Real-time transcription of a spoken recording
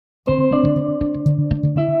Hello,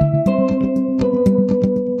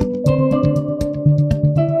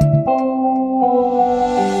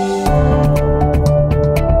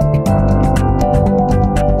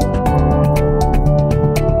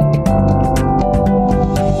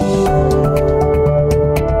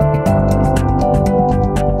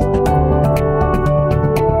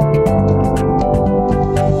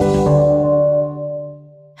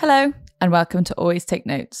 and welcome to Always Take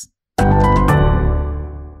Notes.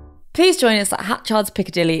 Please join us at Hatchard's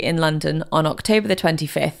Piccadilly in London on October the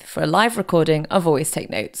 25th for a live recording of Always Take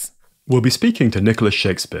Notes. We'll be speaking to Nicholas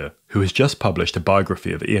Shakespeare, who has just published a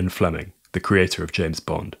biography of Ian Fleming, the creator of James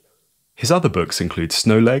Bond. His other books include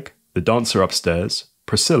Snowleg, The Dancer Upstairs,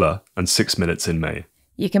 Priscilla, and 6 Minutes in May.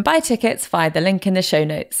 You can buy tickets via the link in the show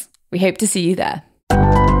notes. We hope to see you there.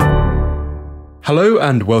 Hello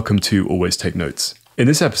and welcome to Always Take Notes. In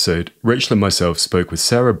this episode, Rachel and myself spoke with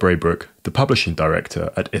Sarah Braybrooke, the publishing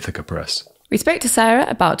director at Ithaka Press. We spoke to Sarah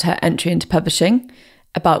about her entry into publishing,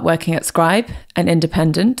 about working at Scribe, an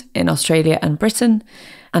independent in Australia and Britain,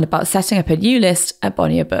 and about setting up a new list at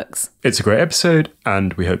Bonnier Books. It's a great episode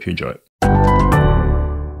and we hope you enjoy it.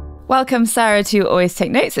 Welcome, Sarah, to Always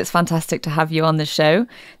Take Notes. It's fantastic to have you on the show.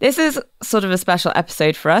 This is sort of a special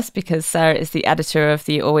episode for us because Sarah is the editor of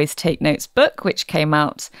the Always Take Notes book, which came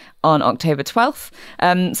out on October 12th.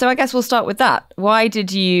 So I guess we'll start with that. Why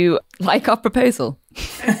did you like our proposal?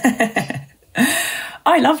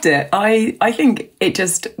 I loved it. I think it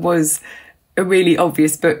just was a really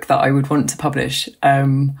obvious book that I would want to publish.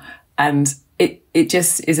 And it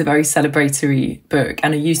just is a very celebratory book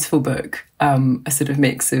and a useful book, a sort of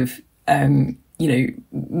mix of,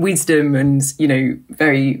 wisdom and,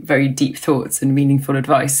 very, very deep thoughts and meaningful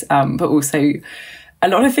advice, but also a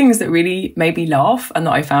lot of things that really made me laugh and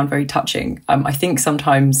that I found very touching. I think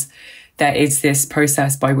sometimes there is this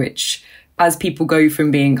process by which, as people go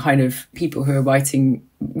from being kind of people who are writing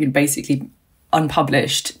basically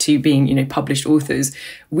unpublished to being, published authors,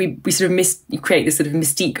 we sort of create this sort of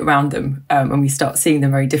mystique around them and we start seeing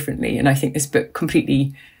them very differently. And I think this book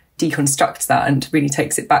completely deconstructs that and really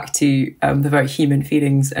takes it back to the very human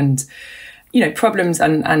feelings and, problems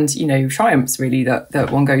and triumphs really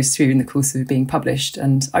that one goes through in the course of being published.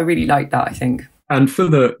 And I really like that, I think. And for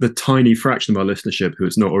the tiny fraction of our listenership who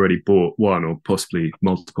has not already bought one or possibly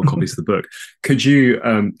multiple copies of the book, could you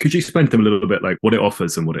explain to them a little bit like what it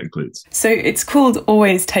offers and what it includes? So it's called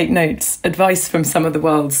Always Take Notes, Advice from Some of the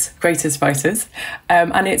World's Greatest Writers.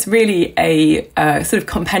 And it's really a sort of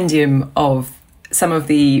compendium of some of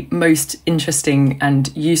the most interesting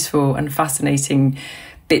and useful and fascinating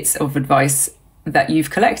bits of advice that you've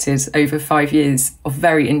collected over 5 years of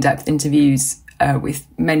very in-depth interviews with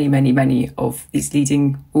many, many, many of these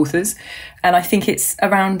leading authors. And I think it's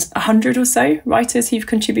around 100 or so writers who've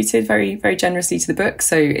contributed very, very generously to the book.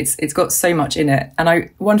 So it's got so much in it. And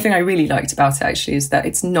one thing I really liked about it actually is that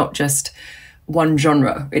it's not just one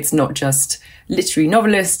genre. It's not just literary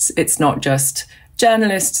novelists. It's not just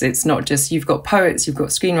journalists. It's not just, you've got poets, you've got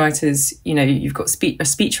screenwriters, you've got a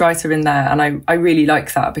speechwriter in there. And I really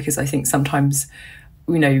like that because I think sometimes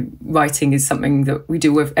writing is something that we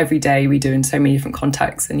do with every day. We do in so many different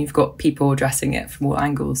contexts, and you've got people addressing it from all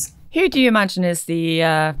angles. Who do you imagine is the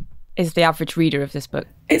average reader of this book?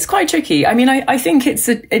 It's quite tricky. I mean, I think it's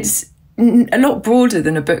a lot broader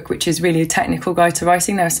than a book which is really a technical guide to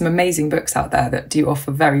writing. There are some amazing books out there that do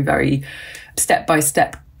offer very, very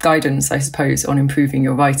step-by-step guidance, I suppose, on improving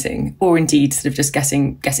your writing, or indeed sort of just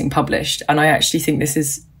getting published. And I actually think this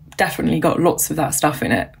is definitely got lots of that stuff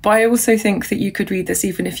in it. But I also think that you could read this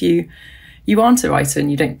even if you aren't a writer and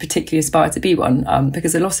you don't particularly aspire to be one,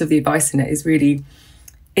 because a lot of the advice in it is really,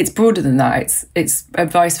 it's broader than that. It's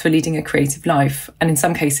advice for leading a creative life. And in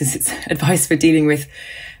some cases, it's advice for dealing with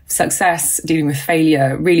success, dealing with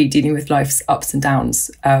failure, really dealing with life's ups and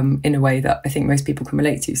downs in a way that I think most people can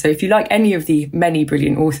relate to. So if you like any of the many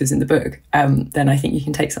brilliant authors in the book, then I think you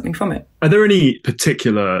can take something from it. Are there any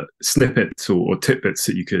particular snippets or tidbits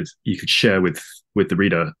that you could share with the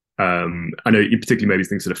reader? I know you particularly maybe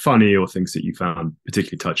things that are funny or things that you found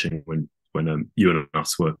particularly touching when you and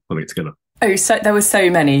us were pulling it together. Oh, so there were so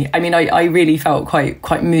many. I mean, I really felt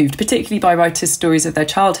quite moved, particularly by writers' stories of their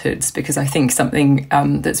childhoods, because I think something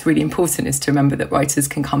that's really important is to remember that writers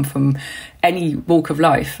can come from any walk of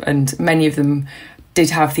life, and many of them did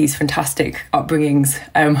have these fantastic upbringings.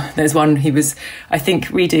 There's one who was, I think,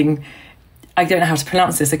 reading I don't know how to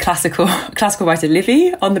pronounce this, a classical writer,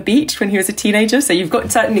 Livy, on the beach when he was a teenager. So you've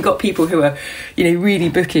certainly got people who are, really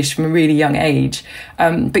bookish from a really young age.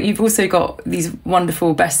 But you've also got these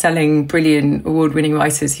wonderful, best-selling, brilliant, award-winning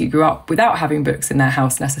writers who grew up without having books in their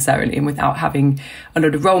house necessarily, and without having a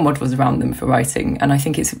lot of role models around them for writing. And I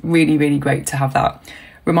think it's really, really great to have that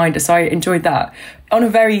reminder. So I enjoyed that. On a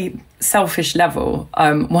very selfish level,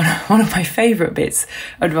 one of my favourite bits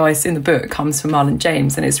of advice in the book comes from Marlon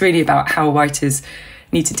James, and it's really about how writers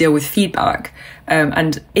need to deal with feedback.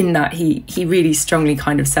 And in that, he really strongly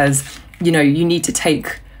kind of says, you need to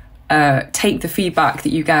take the feedback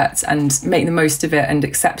that you get and make the most of it and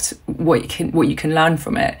accept what you can learn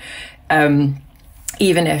from it.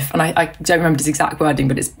 Even if, and I don't remember his exact wording,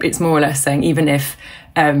 but it's more or less saying, even if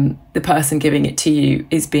the person giving it to you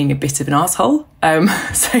is being a bit of an arsehole. And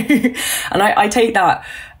I take that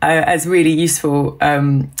as really useful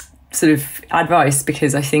sort of advice,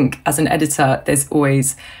 because I think as an editor, there's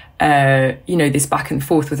always, this back and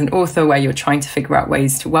forth with an author where you're trying to figure out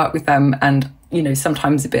ways to work with them. And,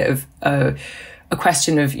 sometimes a bit of a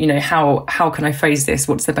question of, how can I phrase this?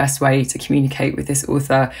 What's the best way to communicate with this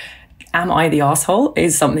author? Am I the arsehole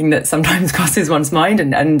is something that sometimes crosses one's mind.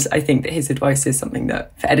 And I think that his advice is something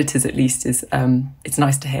that, for editors at least, is it's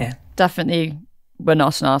nice to hear. Definitely, we're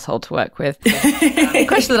not an arsehole to work with. A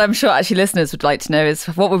question that I'm sure actually listeners would like to know is,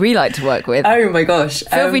 what would we like to work with? Oh my gosh.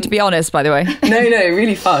 Feel free to be honest, by the way. No,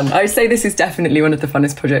 really fun. I would say this is definitely one of the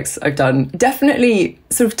funnest projects I've done. Definitely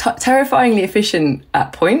sort of terrifyingly efficient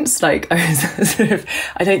at points. Like,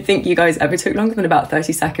 I don't think you guys ever took longer than about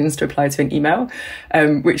 30 seconds to reply to an email,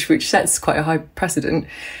 which sets quite a high precedent.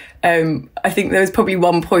 I think there was probably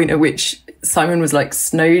one point at which Simon was like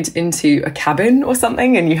snowed into a cabin or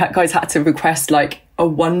something, and you guys had to request like a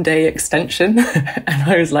 1-day extension. And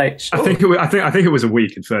I was like, sure. I think it was a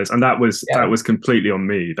week at first, and that was completely on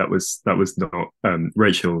me. That was not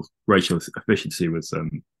Rachel's efficiency was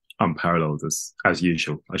unparalleled as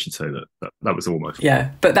usual. I should say that was all my fault. Yeah,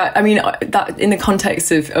 but that in the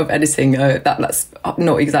context of editing, that's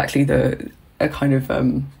not exactly a kind of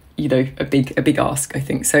a big ask, I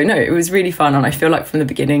think. So no, it was really fun, and I feel like from the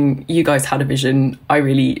beginning you guys had a vision. I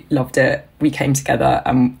really loved it. We came together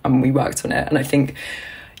and we worked on it, and I think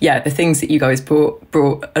the things that you guys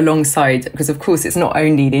brought alongside, because of course it's not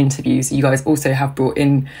only the interviews, you guys also have brought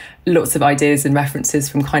in lots of ideas and references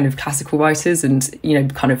from kind of classical writers, and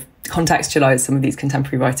kind of contextualize some of these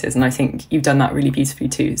contemporary writers, and I think you've done that really beautifully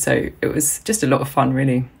too. So it was just a lot of fun,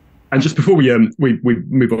 really. And just before we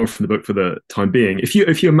move on from the book for the time being, if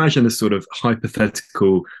you imagine a sort of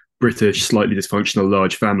hypothetical British, slightly dysfunctional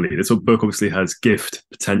large family, this book obviously has gift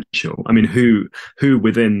potential. I mean, who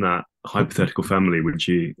within that hypothetical family would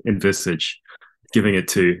you envisage giving it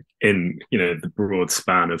to in the broad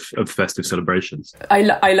span of festive celebrations?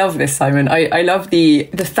 I love this, Simon. I love the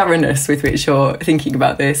thoroughness with which you're thinking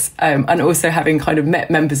about this, and also having kind of met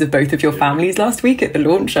members of both of your families last week at the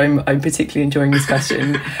launch. I'm particularly enjoying this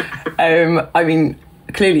question. I mean,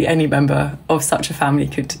 clearly any member of such a family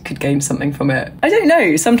could gain something from it. I don't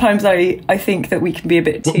know. Sometimes I think that we can be a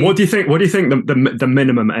bit too... What do you think the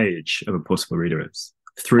minimum age of a possible reader is?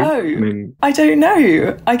 3? Oh, I don't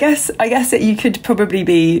know. I guess that you could probably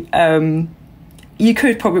be... you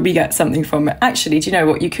could probably get something from it. Actually, do you know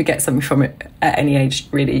what? You could get something from it at any age,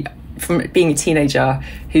 really. From being a teenager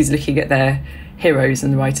who's looking at their heroes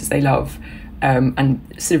and the writers they love, and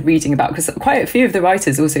sort of reading about, because quite a few of the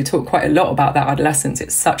writers also talk quite a lot about that adolescence.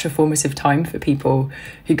 It's such a formative time for people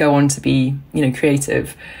who go on to be,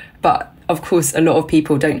 creative. But of course, a lot of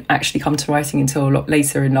people don't actually come to writing until a lot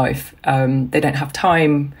later in life. They don't have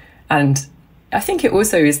time. And I think it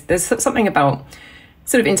also is, there's something about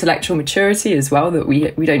sort of intellectual maturity as well that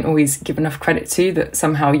we don't always give enough credit to, that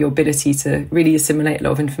somehow your ability to really assimilate a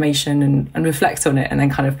lot of information and reflect on it and then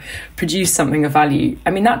kind of produce something of value.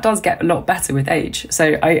 I mean, that does get a lot better with age.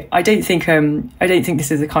 So I don't think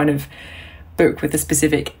this is a kind of book with a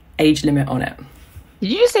specific age limit on it.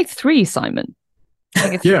 Did you just say 3, Simon? I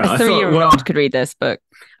think a 3-year-old could read this book.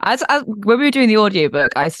 As when we were doing the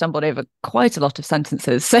audiobook, I stumbled over quite a lot of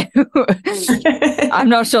sentences, so I'm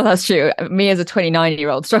not sure that's true. Me as a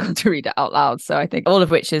 29-year-old struggled to read it out loud, so I think all of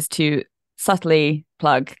which is to subtly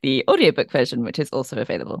plug the audiobook version, which is also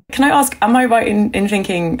available. Can I ask, am I right in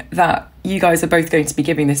thinking that you guys are both going to be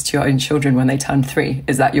giving this to your own children when they turn 3?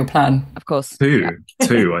 Is that your plan? Of course. 2,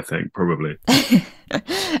 I think, probably.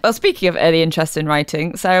 Well, speaking of early interest in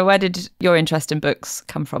writing, Sarah, where did your interest in books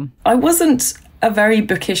come from? I wasn't a very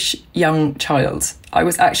bookish young child. I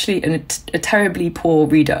was actually a terribly poor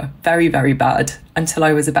reader, very, very bad, until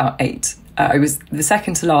I was about 8. I was the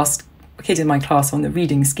second to last kid in my class on the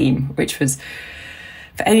reading scheme, which was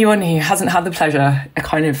for anyone who hasn't had the pleasure, a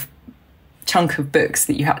kind of chunk of books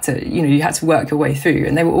that you had to work your way through,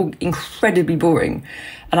 and they were all incredibly boring.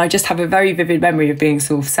 And I just have a very vivid memory of being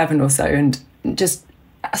sort of 7 or so and just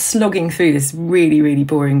slogging through this really, really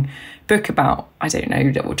boring book about, I don't know,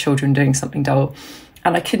 little children doing something dull.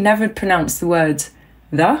 And I could never pronounce the word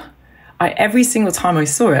the. Every single time I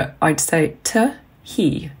saw it, I'd say to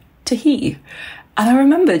he. And I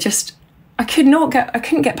remember I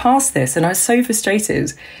couldn't get past this, and I was so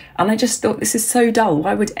frustrated. And I just thought, this is so dull.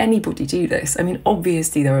 Why would anybody do this? I mean,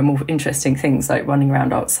 obviously there are more interesting things like running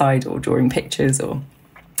around outside or drawing pictures or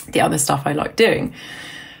the other stuff I like doing.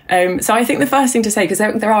 So I think the first thing to say, because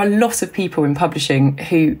there are a lot of people in publishing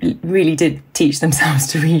who really did teach themselves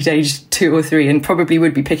to read age 2 or 3 and probably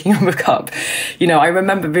would be picking a book up. I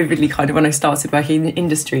remember vividly kind of when I started working in the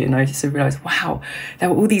industry, and I just realised, wow, there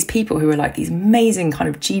were all these people who were like these amazing kind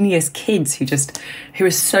of genius kids who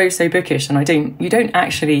were so, so bookish. And you don't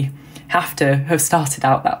actually have to have started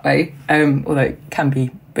out that way, although it can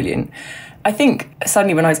be brilliant. I think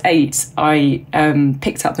suddenly when I was 8, I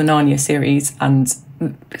picked up the Narnia series, and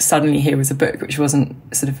suddenly here was a book which wasn't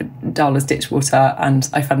sort of dull as ditch water, and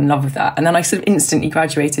I fell in love with that. And then I sort of instantly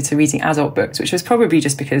graduated to reading adult books, which was probably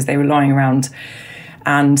just because they were lying around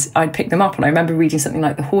and I'd pick them up. And I remember reading something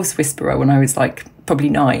like The Horse Whisperer when I was like probably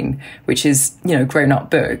 9, which is, a grown-up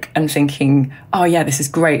book, and thinking, oh yeah, this is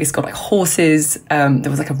great. It's got like horses. There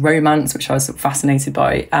was like a romance, which I was sort of fascinated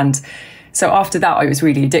by. And so after that, I was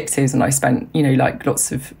really addicted, and I spent, like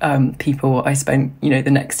lots of people, I spent, the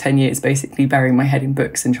next 10 years basically burying my head in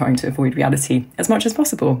books and trying to avoid reality as much as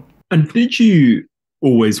possible. And did you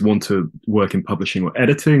always want to work in publishing or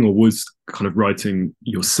editing, or was kind of writing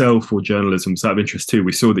yourself or journalism was that of interest too?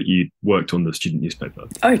 We saw that you worked on the student newspaper.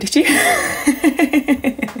 Oh, did you?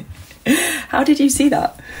 How did you see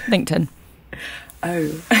that? LinkedIn.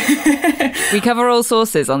 Oh. We cover all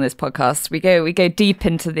sources on this podcast. We go deep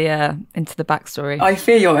into the backstory. I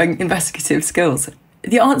fear your investigative skills.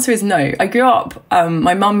 The answer is no. I grew up,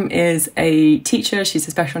 my mum is a teacher. She's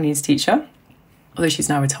a special needs teacher, although she's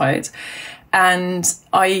now retired. And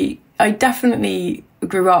I definitely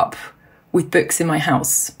grew up with books in my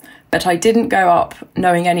house, but I didn't grow up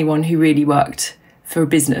knowing anyone who really worked for a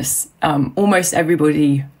business. Almost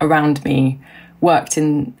everybody around me worked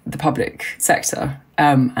in the public sector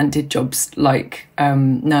and did jobs like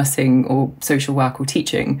nursing or social work or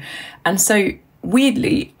teaching. And so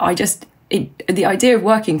weirdly, the idea of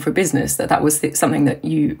working for a business, that was something that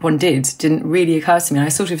one didn't really occur to me. I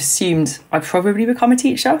sort of assumed I'd probably become a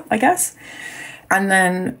teacher, I guess. And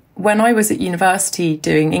then when I was at university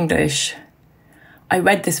doing English, I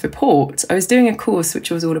read this report. I was doing a course which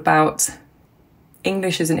was all about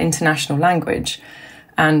English as an international language.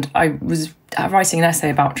 And I was writing an essay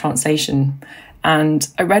about translation. And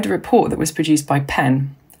I read a report that was produced by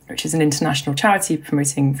PEN, which is an international charity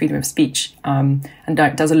promoting freedom of speech, and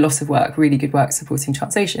does a lot of work, really good work supporting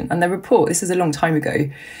translation. And the report, this is a long time ago,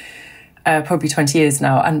 probably 20 years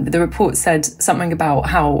now, and the report said something about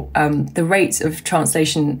how the rate of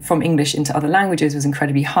translation from English into other languages was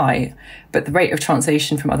incredibly high, but the rate of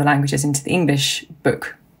translation from other languages into the English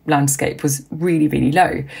book landscape was really, really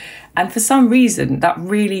low. And for some reason, that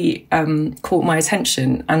really caught my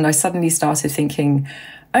attention, and I suddenly started thinking,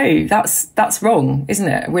 oh, that's wrong, isn't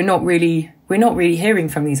it? We're not really hearing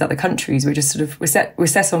from these other countries. We're just we're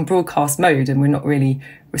set on broadcast mode, and we're not really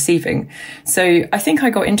receiving. So I think I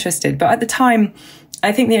got interested, but at the time,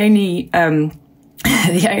 I think the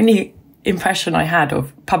only impression I had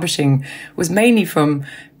of publishing was mainly from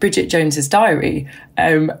Bridget Jones's diary,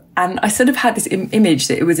 and I sort of had this image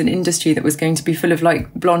that it was an industry that was going to be full of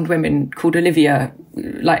like blonde women called Olivia,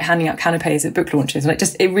 like handing out canapes at book launches, and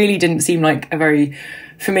it really didn't seem like a very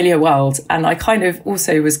familiar world. And I kind of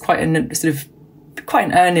also was quite an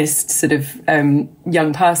earnest sort of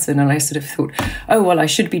young person, and I sort of thought, oh well, I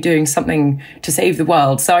should be doing something to save the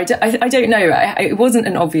world. So I don't know, it wasn't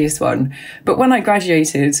an obvious one. But when I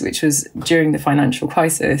graduated, which was during the financial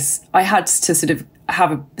crisis, I had to sort of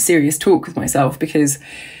have a serious talk with myself, because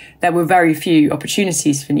there were very few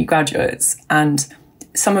opportunities for new graduates, and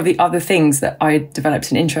some of the other things that I had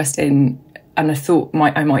developed an interest in and I thought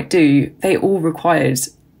I might do, they all required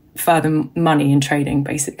further money and training,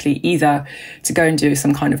 basically, either to go and do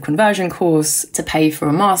some kind of conversion course, to pay for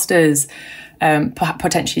a master's,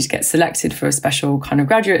 potentially to get selected for a special kind of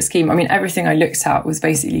graduate scheme. I mean, everything I looked at was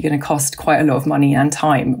basically going to cost quite a lot of money and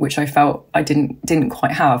time, which I felt I didn't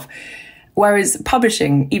quite have. Whereas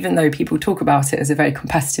publishing, even though people talk about it as a very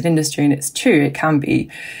competitive industry, and it's true, it can be,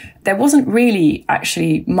 there wasn't really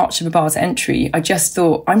actually much of a bar to entry. I just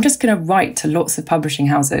thought, I'm just going to write to lots of publishing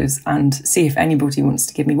houses and see if anybody wants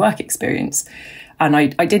to give me work experience. And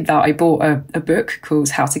I did that. I bought a book called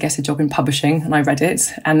How to Get a Job in Publishing, and I read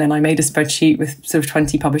it. And then I made a spreadsheet with sort of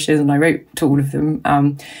 20 publishers, and I wrote to all of them.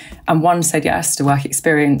 And one said yes to work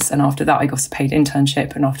experience. And after that, I got a paid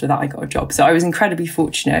internship. And after that, I got a job. So I was incredibly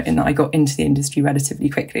fortunate in that I got into the industry relatively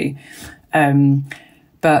quickly.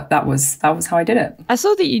 But that was how I did it. I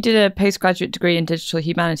saw that you did a postgraduate degree in digital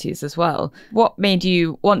humanities as well. What made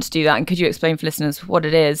you want to do that? And could you explain for listeners what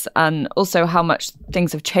it is, and also how much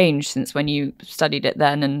things have changed since when you studied it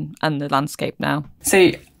then and the landscape now?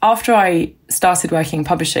 So after I started working in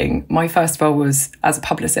publishing, my first role was as a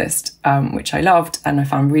publicist, which I loved and I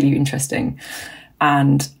found really interesting.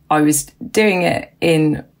 And I was doing it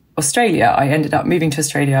in Australia. I ended up moving to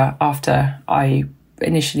Australia after I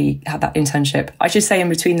initially had that internship. I should say in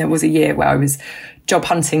between there was a year where I was job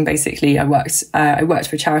hunting. Basically, I worked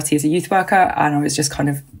for a charity as a youth worker, and I was just kind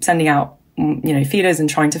of sending out feelers and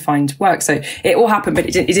trying to find work. So it all happened, but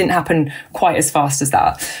it didn't happen quite as fast as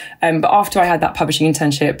that. But after I had that publishing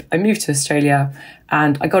internship, I moved to Australia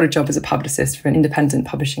and I got a job as a publicist for an independent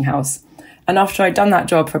publishing house. And after I'd done that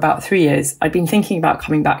job for about 3 years, I'd been thinking about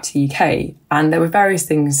coming back to the UK, and there were various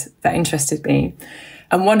things that interested me.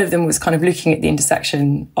 And one of them was kind of looking at the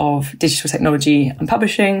intersection of digital technology and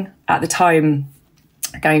publishing. At the time,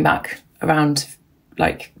 going back around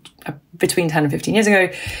between 10 and 15 years ago,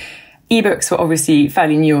 ebooks were obviously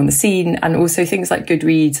fairly new on the scene, and also things like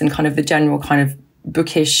Goodreads and kind of the general kind of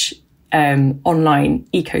bookish online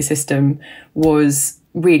ecosystem was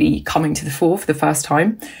really coming to the fore for the first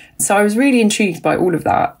time. So I was really intrigued by all of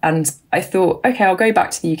that. And I thought, okay, I'll go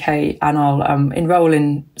back to the UK and I'll enroll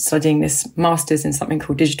in studying this master's in something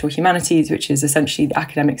called digital humanities, which is essentially the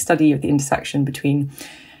academic study of the intersection between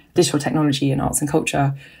digital technology and arts and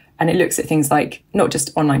culture. And it looks at things like not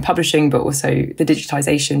just online publishing, but also the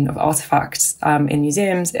digitization of artifacts in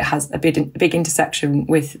museums. It has a big intersection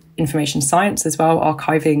with information science as well,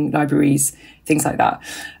 archiving, libraries, things like that.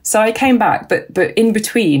 So I came back, but in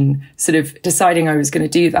between sort of deciding I was going to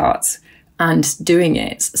do that and doing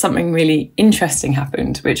it, something really interesting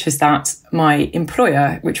happened, which is that my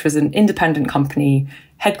employer, which was an independent company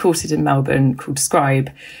headquartered in Melbourne called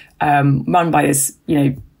Scribe, run by this,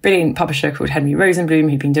 brilliant publisher called Henry Rosenblum,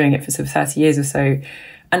 who'd been doing it for sort of 30 years or so.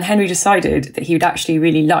 And Henry decided that he would actually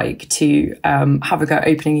really like to have a go at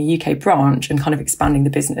opening a UK branch and kind of expanding the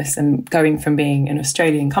business and going from being an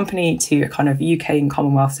Australian company to a kind of UK and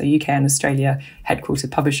Commonwealth, so UK and Australia headquartered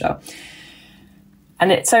publisher.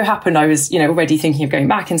 And it so happened I was, already thinking of going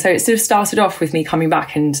back. And so it sort of started off with me coming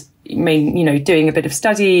back and doing a bit of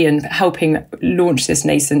study and helping launch this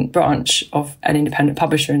nascent branch of an independent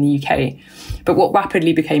publisher in the UK. But what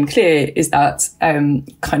rapidly became clear is that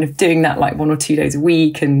kind of doing that like 1 or 2 days a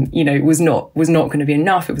week and, was not going to be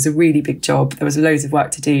enough. It was a really big job. There was loads of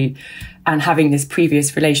work to do. And having this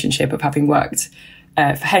previous relationship of having worked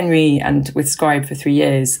for Henry and with Scribe for 3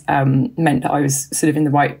 years meant that I was sort of in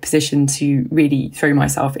the right position to really throw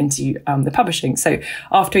myself into the publishing. So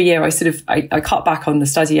after a year, I cut back on the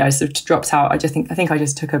study. I sort of dropped out. I think I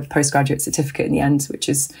just took a postgraduate certificate in the end, which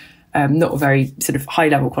is not a very sort of high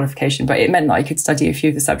level qualification, but it meant that I could study a few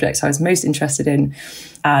of the subjects I was most interested in.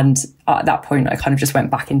 And at that point, I kind of just went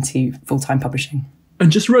back into full-time publishing.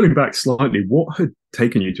 And just rolling back slightly, what had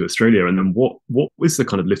taken you to Australia, and then what was the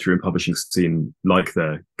kind of literary and publishing scene like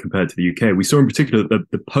there compared to the UK? We saw in particular that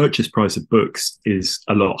the purchase price of books is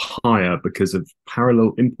a lot higher because of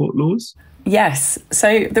parallel import laws. Yes.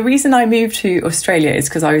 So the reason I moved to Australia is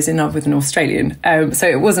because I was in love with an Australian. So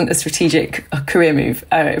it wasn't a strategic career move.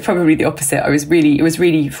 Probably the opposite. It was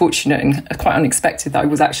really fortunate and quite unexpected that I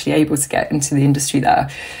was actually able to get into the industry there.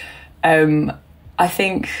 I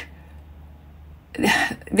think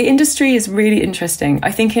the industry is really interesting.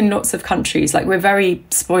 I think in lots of countries, like we're very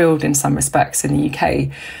spoiled in some respects in the UK,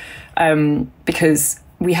 because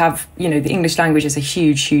we have, the English language is a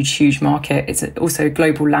huge market. It's also a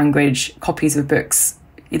global language. Copies of books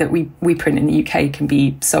that we print in the UK can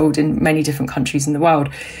be sold in many different countries in the world.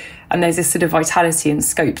 And there's this sort of vitality and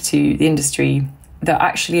scope to the industry that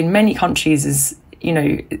actually in many countries is,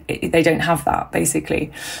 they don't have that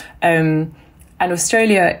basically. And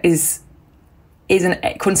Australia is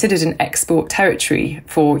considered an export territory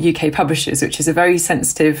for UK publishers, which is a very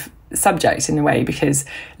sensitive subject in a way, because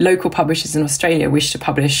local publishers in Australia wish to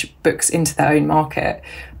publish books into their own market.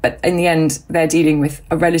 But in the end, they're dealing with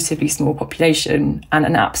a relatively small population and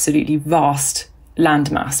an absolutely vast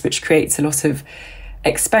landmass, which creates a lot of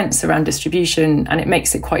expense around distribution, and it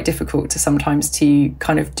makes it quite difficult to sometimes to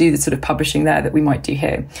kind of do the sort of publishing there that we might do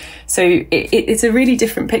here. So it's a really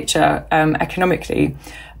different picture economically.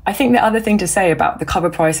 I think the other thing to say about the cover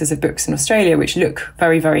prices of books in Australia, which look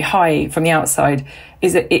very, very high from the outside,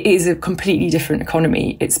 is that it is a completely different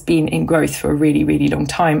economy. It's been in growth for a really, really long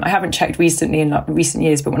time. I haven't checked recently in recent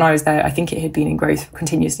years, but when I was there, I think it had been in growth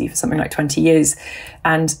continuously for something like 20 years.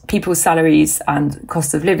 And people's salaries and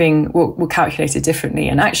cost of living were calculated differently.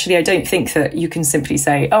 And actually, I don't think that you can simply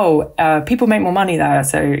say, people make more money there,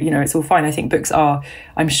 so, it's all fine. I think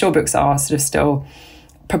I'm sure books are sort of still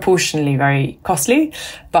proportionally very costly,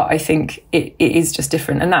 but I think it is just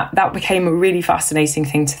different. And that became a really fascinating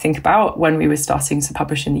thing to think about when we were starting to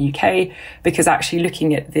publish in the UK, because actually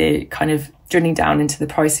looking at the kind of drilling down into the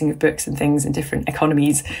pricing of books and things in different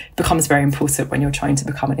economies becomes very important when you're trying to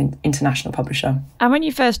become an international publisher. And when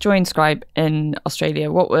you first joined Scribe in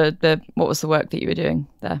Australia, what was the work that you were doing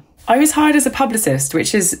there? I was hired as a publicist,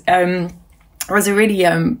 which is was a really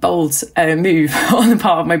bold move on the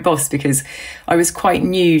part of my boss, because I was quite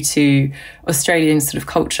new to Australian sort of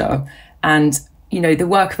culture. And, the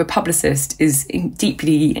work of a publicist is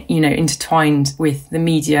deeply, intertwined with the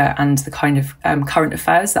media and the kind of current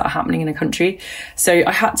affairs that are happening in a country. So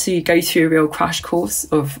I had to go through a real crash course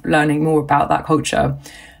of learning more about that culture.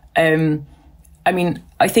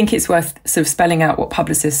 I think it's worth sort of spelling out what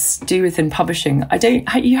publicists do within publishing.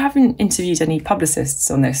 You haven't interviewed any publicists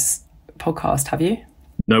on this podcast, have you?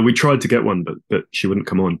 No, we tried to get one, but she wouldn't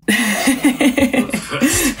come on.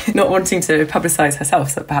 Not wanting to publicise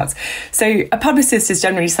herself, so perhaps. So a publicist is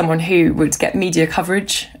generally someone who would get media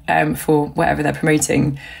coverage for whatever they're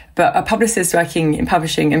promoting. But a publicist working in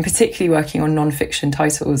publishing, and particularly working on non-fiction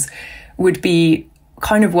titles, would be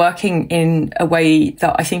kind of working in a way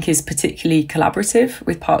that I think is particularly collaborative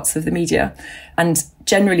with parts of the media. And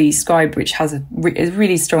generally Scribe, which is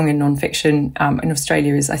really strong in non-fiction in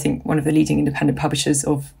Australia, is I think one of the leading independent publishers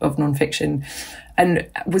of non-fiction, and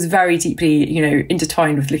was very deeply,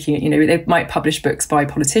 intertwined with looking at, they might publish books by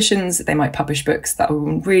politicians, they might publish books that are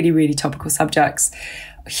on really, really topical subjects,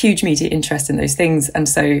 huge media interest in those things. And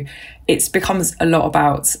so it becomes a lot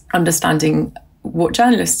about understanding what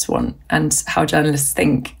journalists want and how journalists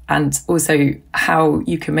think, and also how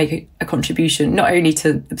you can make a contribution not only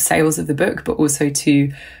to the sales of the book but also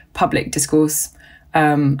to public discourse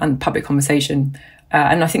and public conversation.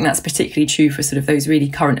 And I think that's particularly true for sort of those really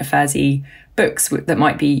current affairs-y books that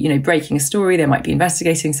might be, breaking a story, they might be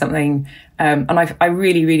investigating something. And I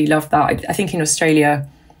really, really love that. I think in Australia,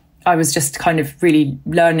 I was just kind of really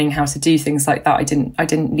learning how to do things like that. I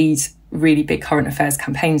didn't lead really big current affairs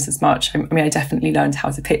campaigns as much. I definitely learned how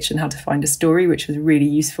to pitch and how to find a story, which was really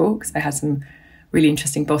useful because I had some really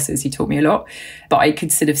interesting bosses who taught me a lot. But I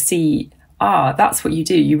could sort of see, that's what you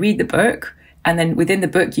do. You read the book, and then within the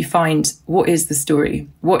book, you find what is the story?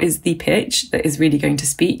 What is the pitch that is really going to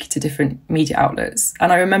speak to different media outlets?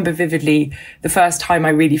 And I remember vividly the first time I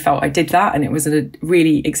really felt I did that, and it was a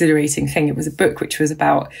really exhilarating thing. It was a book which was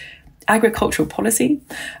about agricultural policy.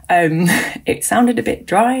 It sounded a bit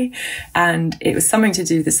dry, and it was something to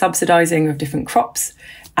do with the subsidising of different crops.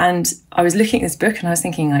 And I was looking at this book and I was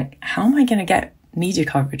thinking, like, how am I going to get media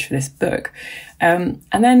coverage for this book? And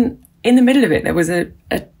then in the middle of it, there was a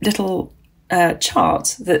little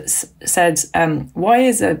chart that said, why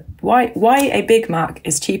a Big Mac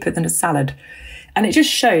is cheaper than a salad. And it just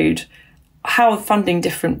showed how funding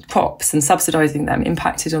different crops and subsidising them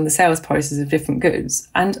impacted on the sales prices of different goods.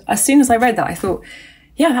 And as soon as I read that, I thought,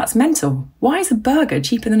 yeah, that's mental. Why is a burger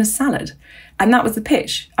cheaper than a salad? And that was the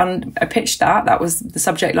pitch. And I pitched that. That was the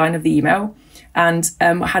subject line of the email. And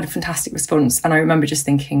I had a fantastic response. And I remember just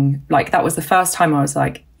thinking, like, that was the first time I was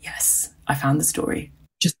like, yes, I found the story.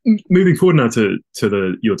 Just moving forward now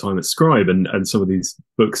to your time at Scribe and some of these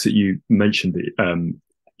books that you mentioned that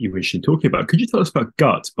you were actually talking about. Could you tell us about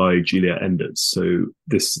Gut by Julia Enders? So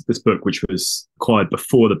this book, which was acquired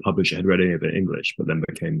before the publisher had read any of it in English, but then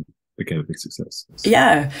became a big success.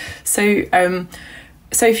 Yeah. So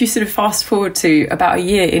if you sort of fast forward to about a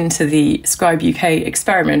year into the Scribe UK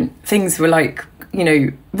experiment, things were like,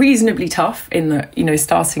 reasonably tough in that,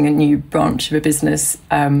 starting a new branch of a business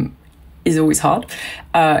is always hard.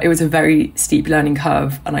 It was a very steep learning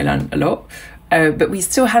curve, and I learned a lot. But we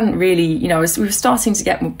still hadn't really, we were starting to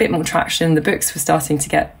get a bit more traction. The books were starting to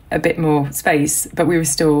get a bit more space, but I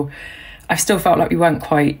still felt like we weren't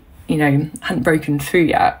quite, hadn't broken through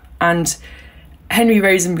yet. And Henry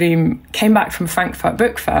Rosenblum came back from Frankfurt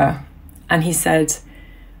Book Fair, and he said,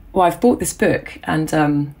 well, I've bought this book and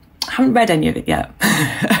I haven't read any of it yet.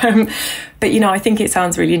 But, I think it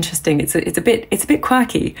sounds really interesting. It's a bit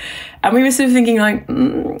quirky. And we were sort of thinking like,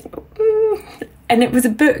 and it was a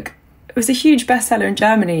book. It was a huge bestseller in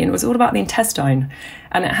Germany, and it was all about the intestine.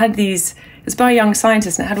 And it was by a young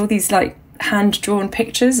scientist, and it had all these like hand-drawn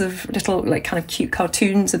pictures of little like kind of cute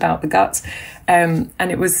cartoons about the gut. And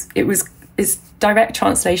its direct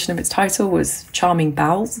translation of its title was Charming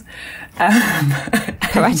Bowels.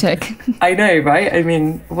 Poetic. I know, right? I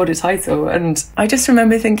mean, what a title. And I just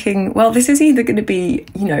remember thinking, well, this is either going to be,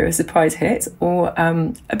 a surprise hit or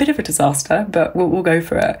a bit of a disaster, but we'll go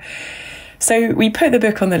for it. So we put the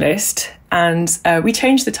book on the list and we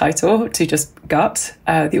changed the title to just Gut.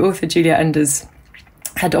 The author, Julia Enders,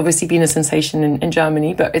 had obviously been a sensation in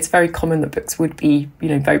Germany, but it's very common that books would be,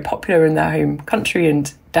 very popular in their home country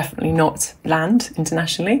and definitely not land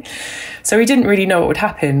internationally. So we didn't really know what would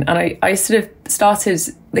happen. And I sort of started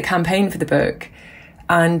the campaign for the book,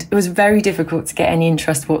 and it was very difficult to get any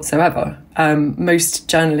interest whatsoever. Most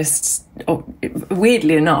journalists,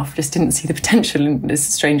 weirdly enough, just didn't see the potential in this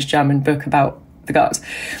strange German book about the gut.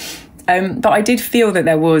 But I did feel that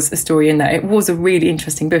there was a story in there. It was a really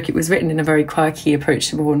interesting book. It was written in a very quirky,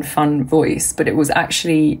 approachable and fun voice, but it was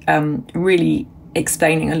actually really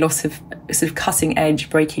explaining a lot of sort of cutting edge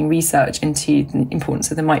breaking research into the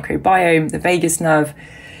importance of the microbiome, the vagus nerve,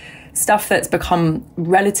 stuff that's become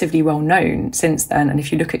relatively well known since then. And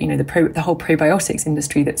if you look at, the whole probiotics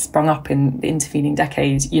industry that sprung up in the intervening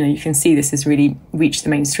decade, you can see this has really reached the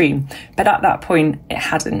mainstream. But at that point, it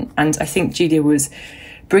hadn't. And I think Julia was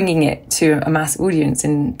bringing it to a mass audience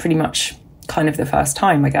in pretty much kind of the first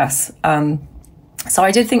time, I guess. So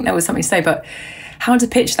I did think there was something to say, but how to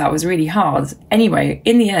pitch that was really hard. Anyway,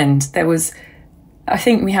 in the end, I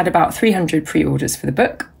think we had about 300 pre-orders for the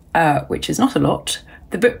book, which is not a lot.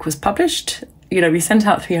 The book was published, we sent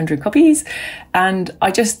out 300 copies, and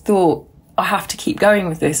I just thought, I have to keep going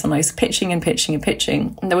with this. And I was pitching and pitching and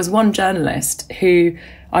pitching. And there was one journalist who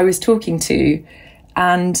I was talking to,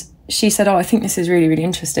 and she said, I think this is really, really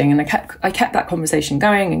interesting. And I kept that conversation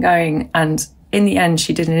going and going. And in the end,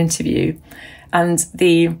 she did an interview. And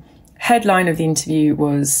the headline of the interview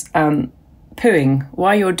was, Pooing,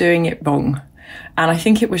 Why You're Doing It Wrong. And I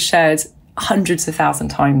think it was shared hundreds of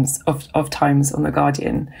thousands of times on The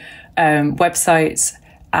Guardian website.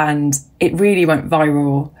 And it really went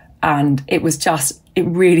viral. And it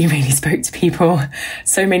really, really spoke to people.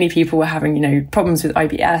 So many people were having, problems with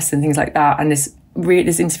IBS and things like that. And this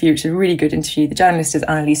interview, which is a really good interview. The journalist is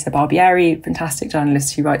Annalisa Barbieri, fantastic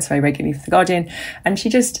journalist who writes very regularly for The Guardian. And she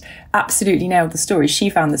just absolutely nailed the story. She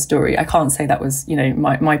found the story. I can't say that was,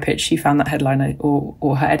 my pitch. She found that headline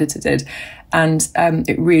or her editor did. And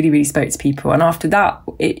it really, really spoke to people. And after that,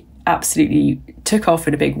 it absolutely took off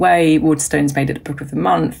in a big way. Waterstones made it a book of the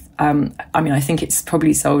month. I think it's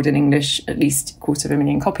probably sold in English at least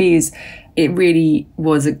 250,000 copies. It really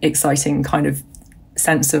was an exciting kind of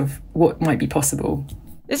sense of what might be possible.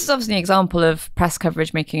 This is obviously an example of press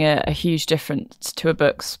coverage making a huge difference to a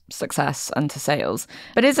book's success and to sales.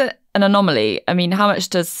 But is it an anomaly? I mean, how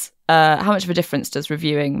much of a difference does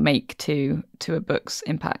reviewing make to a book's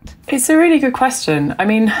impact? It's a really good question. I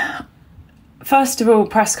mean, first of all,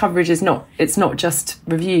 press coverage it's not just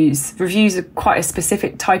reviews. Reviews are quite a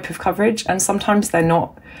specific type of coverage, and sometimes they're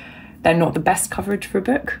not the best coverage for a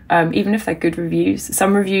book, even if they're good reviews.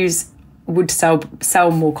 Some reviews would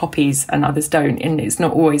sell more copies and others don't, and it's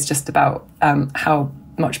not always just about how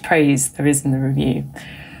much praise there is in the review.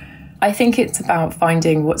 I think it's about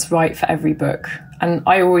finding what's right for every book. And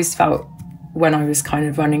I always felt when I was kind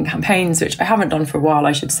of running campaigns, which I haven't done for a while,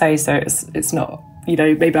 I should say, so it's not,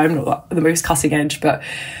 maybe I'm not the most cutting edge, but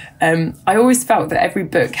I always felt that every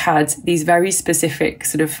book had these very specific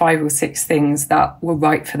sort of 5 or 6 things that were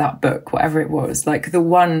right for that book, whatever it was. Like the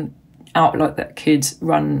one outlet that could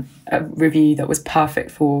run a review that was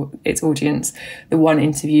perfect for its audience, the one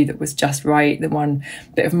interview that was just right, the one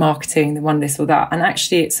bit of marketing, the one this or that. And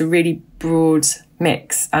actually it's a really broad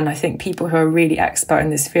mix. And I think people who are really expert in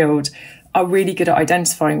this field are really good at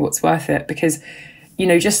identifying what's worth it, because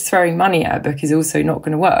just throwing money at a book is also not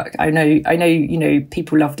going to work. I know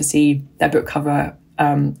people love to see their book cover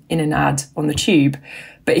in an ad on the tube,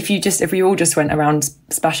 but if we all just went around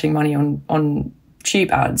splashing money on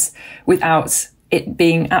tube ads without it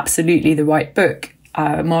being absolutely the right book,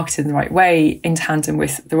 marketed in the right way, in tandem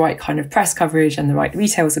with the right kind of press coverage and the right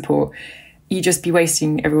retail support, you'd just be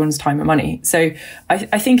wasting everyone's time and money. So I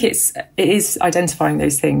think it is identifying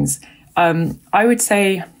those things. I would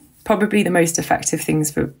say probably the most effective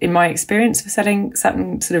things in my experience, for selling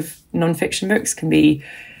certain sort of non-fiction books can be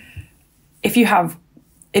if you have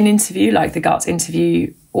an interview like the Gut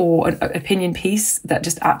interview or an opinion piece that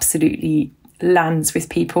just absolutely lands with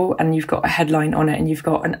people, and you've got a headline on it and you've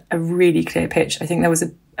got a really clear pitch. I think there was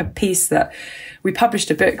a piece that we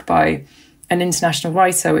published, a book by an international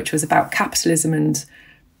writer, which was about capitalism and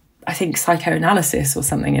I think psychoanalysis or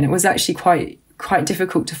something, and it was actually quite quite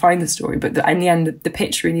difficult to find the story. But in the end, the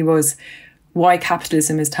pitch really was why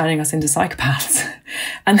capitalism is turning us into psychopaths.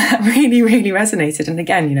 And that really, really resonated. And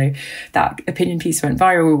again, you know, that opinion piece went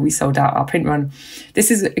viral. We sold out our print run.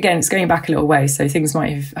 This is, again, it's going back a little way, so things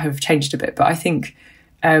might have changed a bit. But I think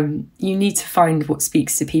you need to find what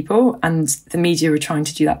speaks to people, and the media are trying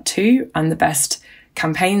to do that too. And the best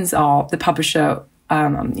campaigns are the publisher,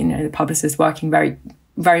 the publicist working very,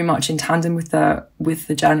 very much in tandem with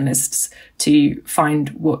the journalists to find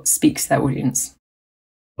what speaks to their audience.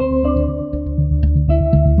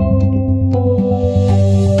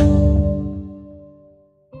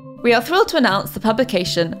 We are thrilled to announce the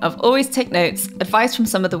publication of Always Take Notes, Advice from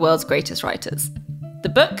Some of the World's Greatest Writers. The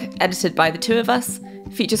book, edited by the two of us,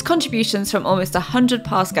 features contributions from almost 100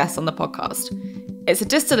 past guests on the podcast. It's a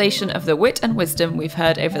distillation of the wit and wisdom we've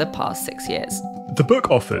heard over the past 6 years. The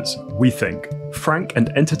book offers, we think, frank and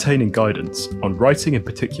entertaining guidance on writing in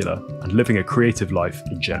particular and living a creative life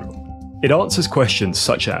in general. It answers questions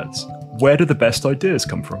such as, where do the best ideas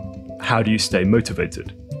come from? How do you stay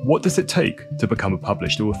motivated? What does it take to become a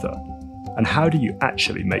published author? And how do you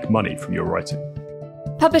actually make money from your writing?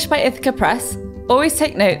 Published by Ithaka Press, Always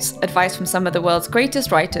Take Notes, Advice from Some of the World's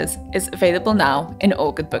Greatest Writers is available now in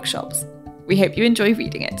all good bookshops. We hope you enjoy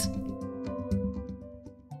reading it.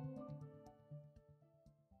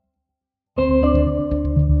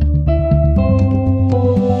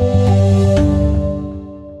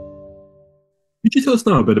 Could you tell us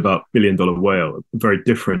now a bit about Billion Dollar Whale, a very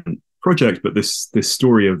different project, but this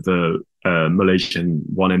story of the Malaysian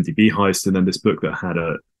 1MDB heist, and then this book that had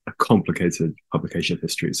a complicated publication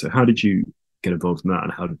history. So how did you get involved in that,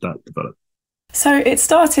 and how did that develop? So it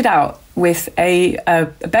started out with a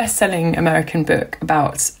best-selling American book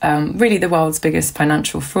about really the world's biggest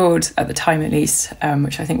financial fraud, at the time at least,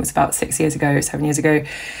 which I think was about 7 years ago.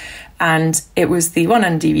 And it was the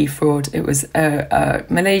 1MDB fraud. It was a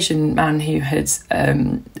Malaysian man who had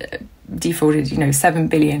defrauded, $7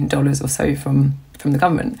 billion or so from the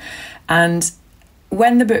government. And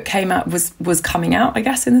when the book came out, was coming out, I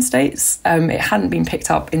guess, in the States, it hadn't been picked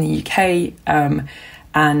up in the UK.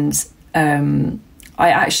 I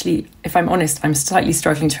actually, if I'm honest, I'm slightly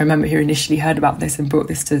struggling to remember who initially heard about this and brought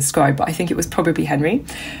this to Scribe, but I think it was probably Henry.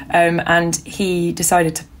 And he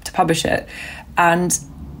decided to publish it. And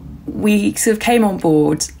we sort of came on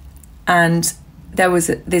board, and there was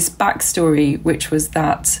this backstory, which was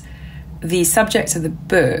that the subject of the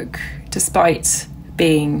book, despite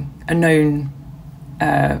being a known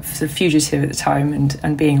sort of fugitive at the time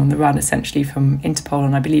and being on the run essentially from Interpol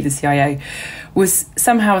and I believe the CIA, was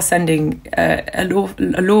somehow sending had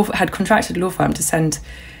contracted a law firm to send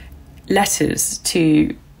letters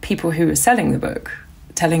to people who were selling the book,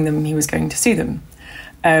 telling them he was going to sue them.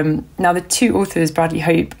 Now, the two authors, Bradley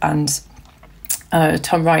Hope and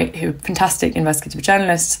Tom Wright, who are fantastic investigative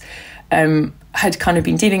journalists, had kind of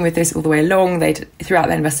been dealing with this all the way along. Throughout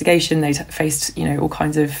their investigation, they'd faced, all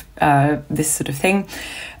kinds of this sort of thing.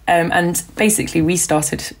 And basically, we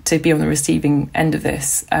started to be on the receiving end of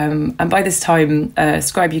this. And by this time,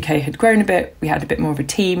 Scribe UK had grown a bit. We had a bit more of a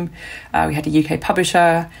team. We had a UK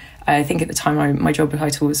publisher. I think at the time, my job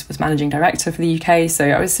title was managing director for the UK. So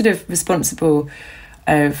I was sort of responsible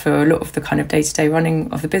for a lot of the kind of day-to-day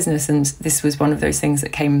running of the business, and this was one of those things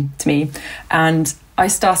that came to me. And I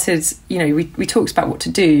started, we talked about what to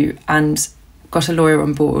do and got a lawyer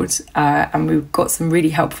on board, and we got some really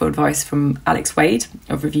helpful advice from Alex Wade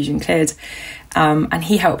of Reviews and Cleared, and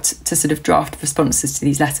he helped to sort of draft responses to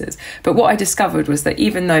these letters. But what I discovered was that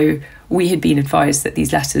even though we had been advised that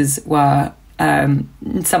these letters were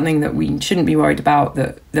something that we shouldn't be worried about,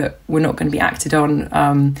 that were not going to be acted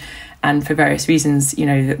on, and for various reasons,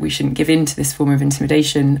 that we shouldn't give in to this form of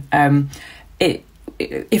intimidation.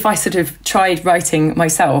 If I sort of tried writing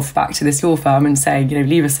myself back to this law firm and saying,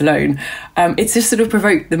 leave us alone, it's just sort of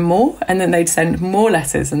provoked them more, and then they'd send more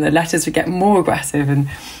letters, and the letters would get more aggressive, and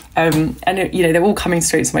they're all coming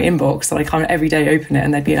straight to my inbox, and I kind of every day open it,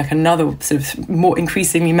 and there'd be like another sort of more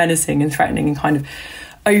increasingly menacing and threatening and kind of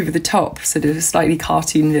over the top, sort of slightly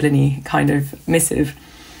cartoon villainy kind of missive.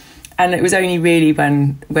 And it was only really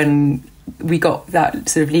when we got that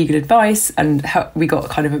sort of legal advice and we got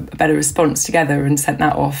kind of a better response together and sent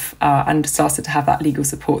that off and started to have that legal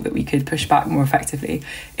support that we could push back more effectively.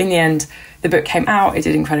 In the end, the book came out, it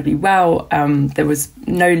did incredibly well. There was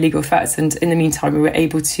no legal threats, and in the meantime, we were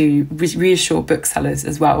able to reassure booksellers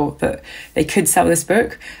as well that they could sell this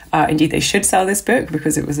book. Indeed, they should sell this book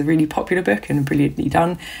because it was a really popular book and brilliantly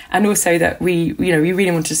done. And also that we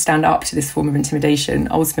really wanted to stand up to this form of intimidation.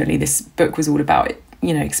 Ultimately, this book was all about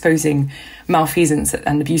exposing malfeasance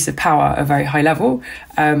and abuse of power at a very high level.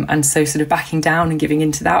 And so sort of backing down and giving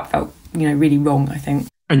into that really wrong, I think.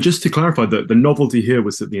 And just to clarify, that the novelty here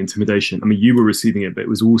was that the intimidation, I mean, you were receiving it, but it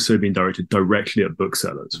was also being directed directly at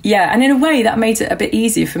booksellers. Yeah, and in a way that made it a bit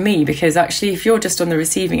easier for me, because actually if you're just on the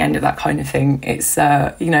receiving end of that kind of thing, it's,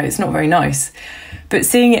 it's not very nice. But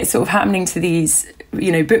seeing it sort of happening to these,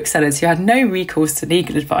 booksellers who had no recourse to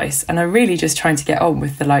legal advice and are really just trying to get on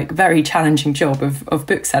with the very challenging job of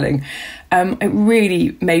bookselling, it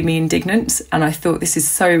really made me indignant. And I thought, this is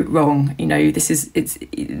so wrong.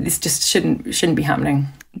 This just shouldn't be happening.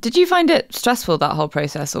 Did you find it stressful, that whole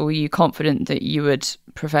process, or were you confident that you would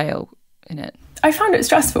prevail in it? I found it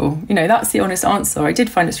stressful. That's the honest answer. I did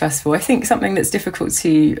find it stressful. I think something that's difficult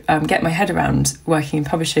to get my head around working in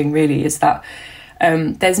publishing really is that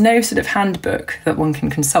there's no sort of handbook that one can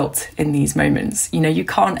consult in these moments. You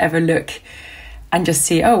can't ever look and just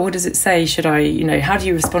see, oh, what does it say? Should I, how do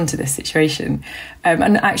you respond to this situation?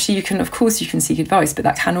 And actually you can seek advice, but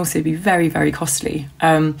that can also be very, very costly.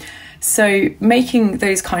 So making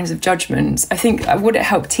those kinds of judgments, I think what it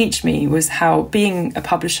helped teach me was how being a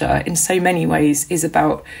publisher in so many ways is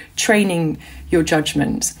about training your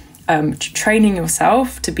judgment, training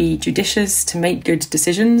yourself to be judicious, to make good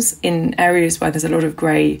decisions in areas where there's a lot of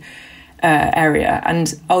grey area.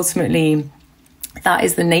 And ultimately, that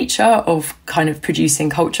is the nature of kind of producing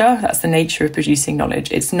culture. That's the nature of producing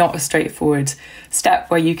knowledge. It's not a straightforward step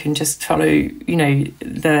where you can just follow,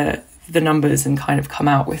 the numbers and kind of come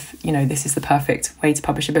out with, this is the perfect way to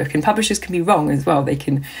publish a book. And publishers can be wrong as well. They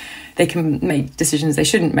can make decisions they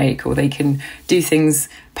shouldn't make, or they can do things,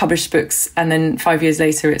 publish books, and then 5 years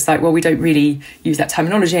later it's like, well, we don't really use that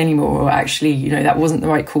terminology anymore, or actually, that wasn't the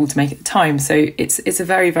right call to make at the time. So it's a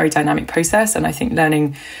very, very dynamic process. And I think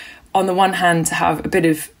learning, on the one hand, to have a bit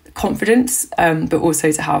of confidence, but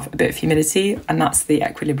also to have a bit of humility. And that's the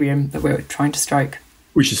equilibrium that we're trying to strike.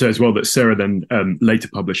 We should say as well that Sarah then later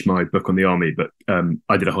published my book on the army, but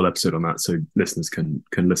I did a whole episode on that, so listeners can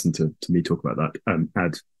listen to me talk about that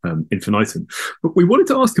ad infinitum. But we wanted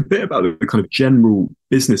to ask a bit about the kind of general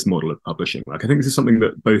business model of publishing. I think this is something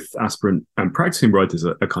that both aspirant and practicing writers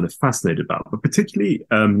are kind of fascinated about, but particularly,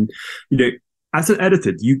 as an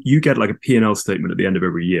editor, you get like a P&L statement at the end of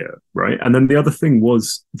every year, right? And then the other thing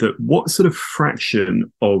was that what sort of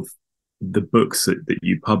fraction of the books that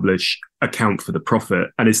you publish account for the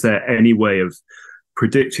profit, and is there any way of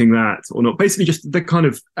predicting that or not? Basically, just the kind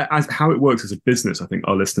of as how it works as a business. I think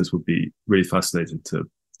our listeners would be really fascinated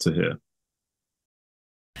to hear.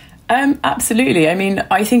 Absolutely. I mean,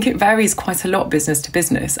 I think it varies quite a lot business to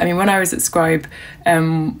business. I mean, when I was at Scribe,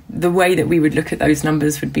 the way that we would look at those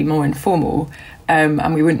numbers would be more informal,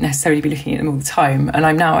 and we wouldn't necessarily be looking at them all the time. And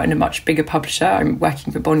I'm now in a much bigger publisher. I'm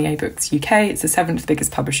working for Bonnier Books UK. It's the 7th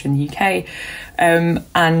biggest publisher in the UK,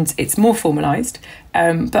 and it's more formalised.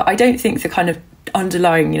 But I don't think the kind of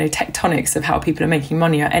underlying, tectonics of how people are making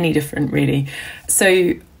money are any different, really.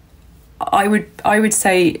 So I would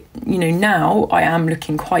say, now I am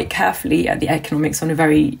looking quite carefully at the economics on a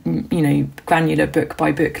very, granular book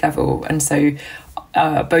by book level. And so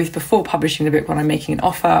both before publishing the book, when I'm making an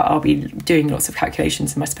offer, I'll be doing lots of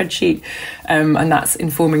calculations in my spreadsheet. And that's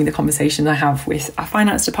informing the conversation I have with our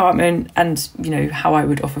finance department and, how I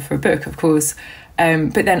would offer for a book, of course.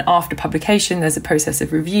 But then after publication, there's a process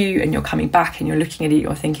of review, and you're coming back and you're looking at it,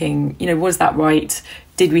 you're thinking, was that right?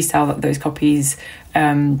 Did we sell those copies?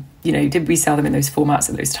 Did we sell them in those formats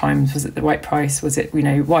at those times? Was it the right price? Was it,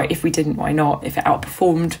 why? If we didn't, why not? If it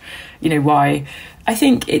outperformed, why? I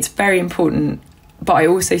think it's very important, but I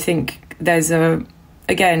also think there's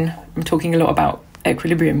again, I'm talking a lot about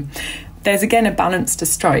equilibrium. There's again a balance to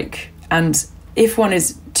strike, and if one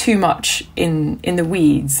is too much in the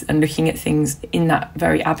weeds and looking at things in that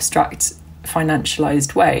very abstract,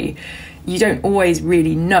 financialized way, you don't always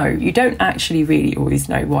really know. You don't actually really always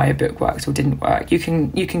know why a book worked or didn't work. You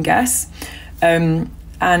can guess.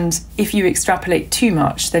 And if you extrapolate too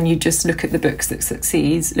much, then you just look at the books that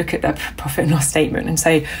succeeds, look at their profit and loss statement and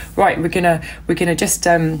say, right, we're gonna just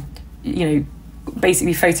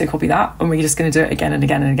basically photocopy that, and we're just going to do it again and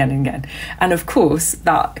again and again and again. And of course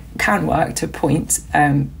that can work to a point,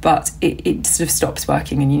 but it sort of stops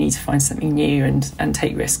working, and you need to find something new and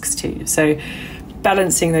take risks too. So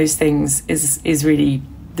balancing those things is really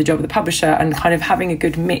the job of the publisher, and kind of having a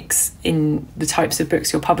good mix in the types of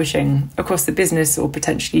books you're publishing across the business or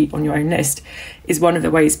potentially on your own list is one of the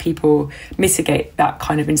ways people mitigate that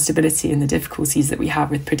kind of instability and the difficulties that we have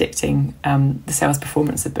with predicting the sales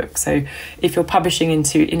performance of books. So if you're publishing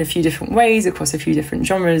in a few different ways across a few different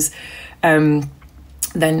genres,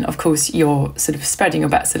 then of course you're sort of spreading your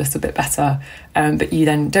bets a little bit better, but you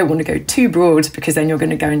then don't want to go too broad, because then you're going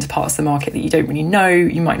to go into parts of the market that you don't really know,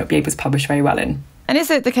 you might not be able to publish very well in. And is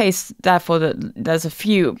it the case, therefore, that there's a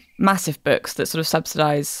few massive books that sort of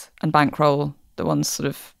subsidise and bankroll the ones sort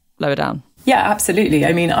of lower down? Yeah, absolutely.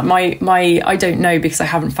 I mean, I don't know because I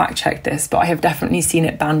haven't fact checked this, but I have definitely seen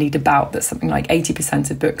it bandied about that something like 80%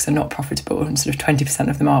 of books are not profitable and sort of 20%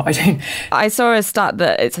 of them are. I saw a stat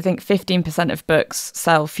that it's, I think, 15% of books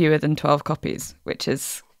sell fewer than 12 copies, which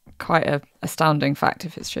is quite a astounding fact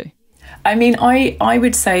if it's true. I mean, I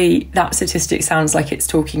would say that statistic sounds like it's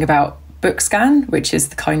talking about BookScan, which is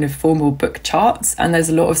the kind of formal book charts, and there's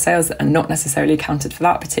a lot of sales that are not necessarily accounted for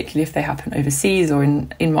that, particularly if they happen overseas or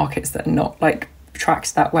in markets that are not like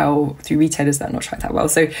tracked that well, through retailers that are not tracked that well.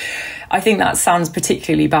 So I think that sounds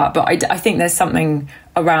particularly bad, but I think there's something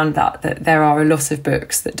around that there are a lot of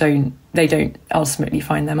books that don't ultimately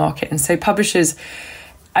find their market. And so publishers,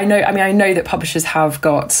 I know that publishers have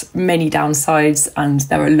got many downsides, and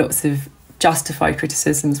there are lots of justified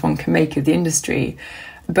criticisms one can make of the industry,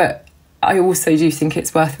 but I also do think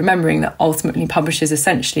it's worth remembering that ultimately publishers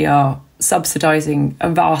essentially are subsidising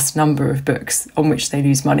a vast number of books on which they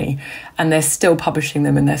lose money, and they're still publishing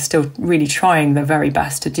them, and they're still really trying their very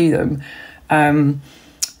best to do them.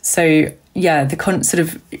 So yeah, sort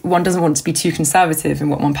of one doesn't want to be too conservative in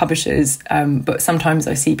what one publishes, but sometimes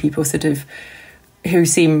I see people sort of who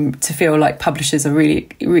seem to feel like publishers are really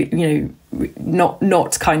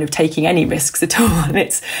not kind of taking any risks at all, and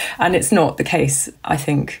it's not the case, I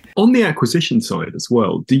think. On the acquisition side as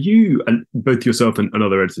well, do you, and both yourself and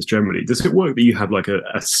other editors generally, does it work that you have like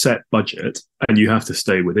a set budget and you have to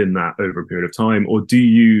stay within that over a period of time, or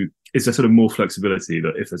is there sort of more flexibility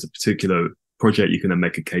that if there's a particular project you can then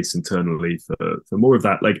make a case internally for more of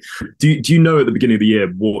that? Like, do you know at the beginning of the year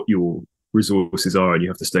what your resources are and you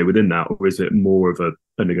have to stay within that, or is it more of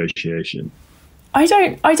a negotiation? I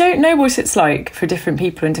don't know what it's like for different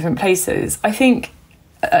people in different places. I think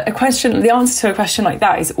the answer to a question like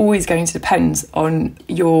that is always going to depend on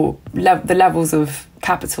the levels of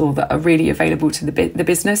capital that are really available to the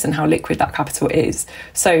business and how liquid that capital is.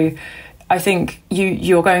 So I think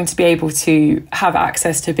you're going to be able to have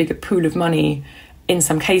access to a bigger pool of money in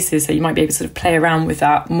some cases, so you might be able to sort of play around with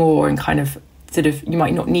that more and kind of you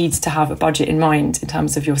might not need to have a budget in mind in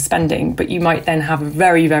terms of your spending, but you might then have a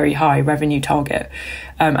very, very high revenue target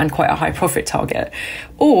and quite a high profit target.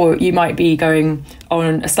 Or you might be going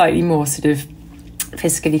on a slightly more sort of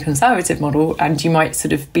fiscally conservative model, and you might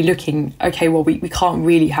sort of be looking, okay, well, we can't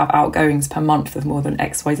really have outgoings per month of more than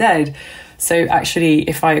X, Y, Z. So actually,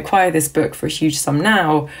 if I acquire this book for a huge sum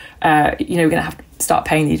now, we're going to have to start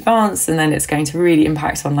paying the advance, and then it's going to really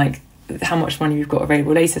impact on like how much money you've got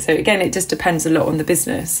available later. So again, it just depends a lot on the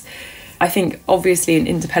business. I think obviously an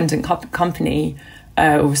independent company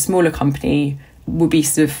or a smaller company will be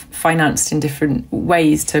sort of financed in different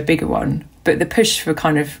ways to a bigger one, but the push for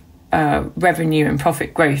kind of revenue and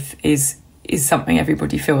profit growth is something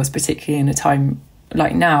everybody feels, particularly in a time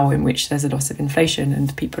like now in which there's a lot of inflation,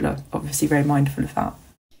 and people are obviously very mindful of that.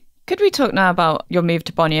 Could we talk now about your move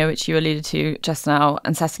to Bonnier, which you alluded to just now,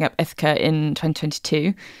 and setting up Ithaka in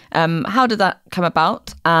 2022? How did that come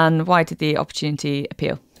about, and why did the opportunity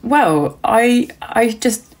appeal? Well, I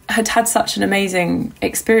just had such an amazing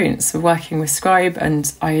experience of working with Scribe,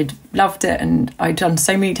 and I had loved it, and I'd done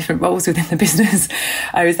so many different roles within the business.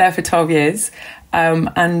 I was there for 12 years,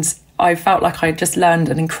 and I felt like I'd just learned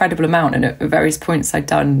an incredible amount, and at various points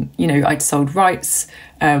I'd sold rights,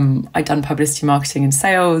 I'd done publicity marketing and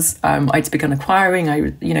sales, I'd begun acquiring,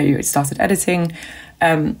 I started editing,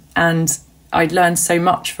 and I'd learned so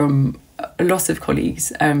much from a lot of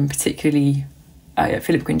colleagues, particularly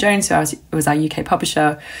Philip Quinn-Jones, who was our UK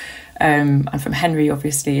publisher, and from Henry,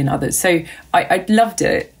 obviously, and others. So I loved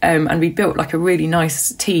it, and we built like a really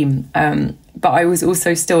nice team. But I was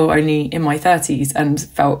also still only in my 30s and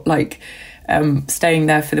felt like staying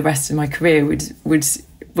there for the rest of my career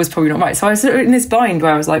was probably not right. So I was sort of in this bind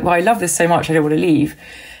where I was like, well, I love this so much, I don't want to leave.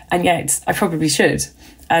 And yet I probably should.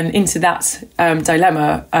 And into that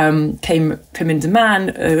dilemma came Praminda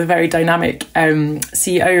Mann, a very dynamic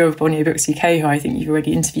CEO of Bonnier Books UK, who I think you've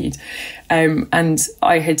already interviewed. And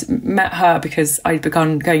I had met her because I'd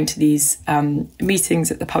begun going to these meetings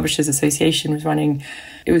that the Publishers Association was running.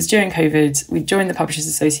 It was during COVID. We joined the Publishers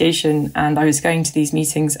Association, and I was going to these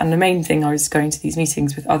meetings. And the main thing, I was going to these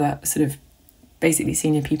meetings with other sort of basically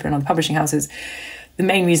senior people in other publishing houses. The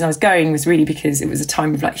main reason I was going was really because it was a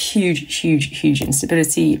time of like huge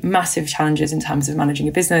instability, massive challenges in terms of managing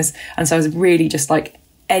a business. And so I was really just like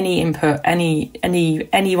any input,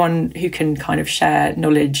 anyone who can kind of share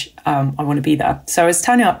knowledge, I want to be there. So I was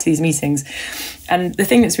turning up to these meetings. And the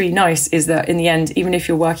thing that's really nice is that in the end, even if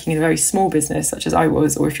you're working in a very small business, such as I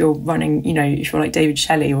was, or if you're running, if you're like David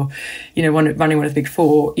Shelley or, running one of the big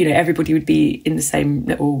four, everybody would be in the same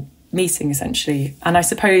little meeting essentially. And I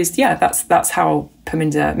suppose, that's how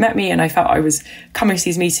Paminda met me. And I felt I was coming to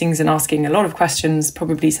these meetings and asking a lot of questions,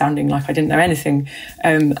 probably sounding like I didn't know anything.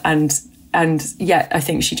 And yet I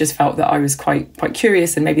think she just felt that I was quite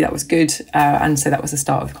curious, and maybe that was good. And so that was the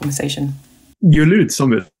start of the conversation. You alluded to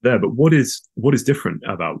some of it there, but what is different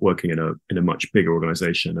about working in a much bigger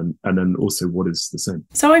organisation, and then also what is the same?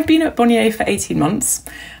 So I've been at Bonnier for 18 months.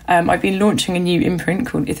 I've been launching a new imprint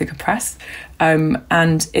called Ithaka Press,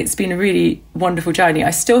 and it's been a really wonderful journey.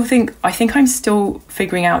 I think I'm still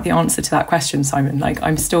figuring out the answer to that question, Simon. Like,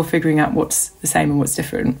 I'm still figuring out what's the same and what's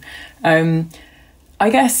different. I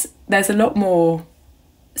guess there's a lot more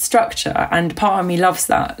structure, and part of me loves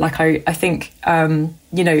that. Like, I think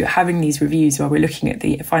having these reviews where we're looking at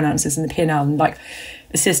the finances and the P&L, and like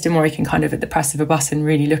a system where I can kind of at the press of a button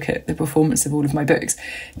really look at the performance of all of my books,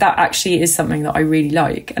 that actually is something that I really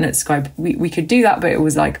like. And at Scribe we could do that, but it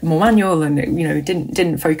was like more manual, and it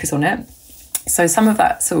didn't focus on it. So some of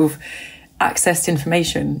that sort of access to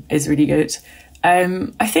information is really good.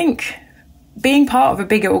 I think being part of a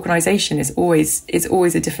bigger organisation is always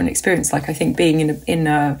a different experience. Like, I think being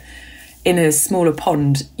in a smaller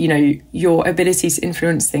pond, your ability to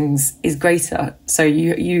influence things is greater. So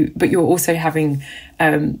but you're also having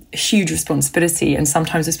huge responsibility, and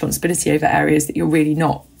sometimes responsibility over areas that you're really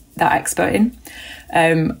not that expert in.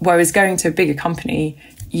 Whereas going to a bigger company,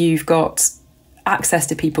 you've got access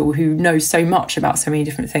to people who know so much about so many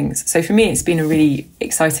different things. So for me, it's been a really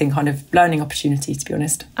exciting kind of learning opportunity, to be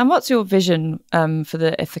honest. And what's your vision for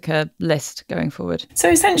the Ithaka list going forward? So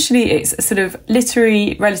essentially, it's a sort of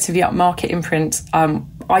literary, relatively upmarket imprint.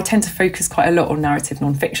 I tend to focus quite a lot on narrative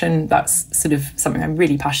non-fiction. That's sort of something I'm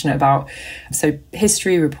really passionate about. So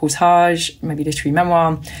history, reportage, maybe literary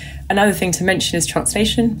memoir. Another thing to mention is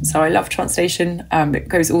translation. So I love translation. It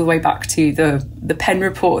goes all the way back to the Penn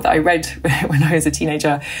report that I read when I was a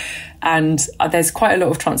teenager. And there's quite a lot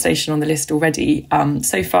of translation on the list already.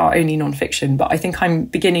 So far, only non-fiction, but I think I'm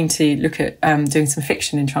beginning to look at doing some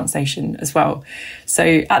fiction in translation as well.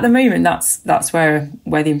 So at the moment, that's where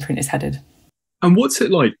the imprint is headed. And what's it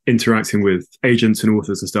like interacting with agents and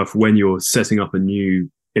authors and stuff when you're setting up a new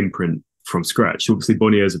imprint from scratch? Obviously,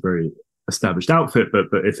 Bonnier is a very established outfit, but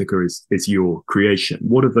Ithaka is your creation.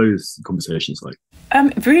 What are those conversations like?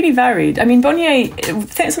 Really varied. I mean, Bonnier, I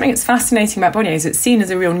think something that's fascinating about Bonnier is it's seen as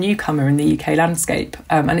a real newcomer in the UK landscape.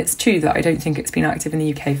 And it's true that I don't think it's been active in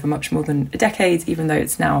the UK for much more than a decade, even though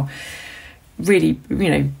it's now really,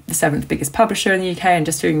 the 7th biggest publisher in the UK and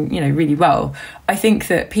just doing, really well. I think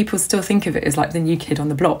that people still think of it as like the new kid on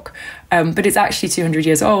the block. But it's actually 200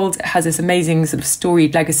 years old. It has this amazing sort of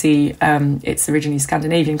storied legacy. It's originally a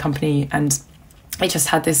Scandinavian company, and it just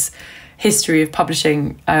had this history of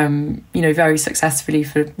publishing, very successfully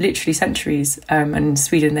for literally centuries. And in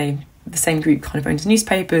Sweden, the same group kind of owns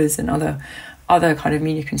newspapers and other kind of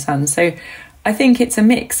media concerns. So I think it's a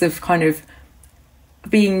mix of kind of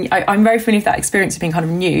I'm very familiar with that experience of being kind of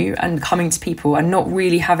new and coming to people and not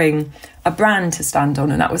really having a brand to stand on.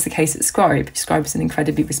 And that was the case at Scribe. Scribe is an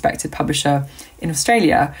incredibly respected publisher in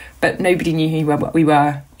Australia, but nobody knew who we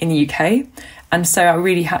were in the UK. And so I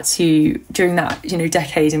really had to, during that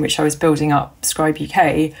decade in which I was building up Scribe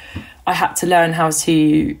UK, I had to learn how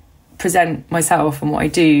to present myself and what I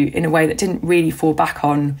do in a way that didn't really fall back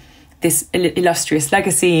on this illustrious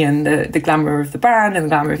legacy and the glamour of the brand and the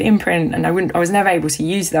glamour of the imprint, and I was never able to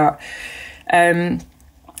use that. And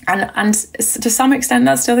to some extent,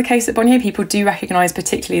 that's still the case at Bonnier. People do recognise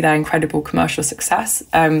particularly their incredible commercial success,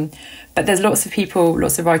 but there's lots of people,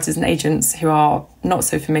 lots of writers and agents who are not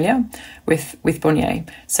so familiar with Bonnier.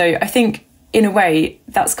 So I think, in a way,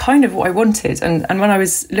 that's kind of what I wanted. And when I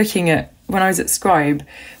was at Scribe,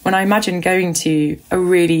 when I imagined going to a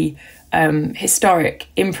really historic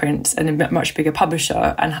imprint and a much bigger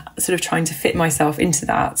publisher and sort of trying to fit myself into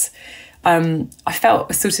that, I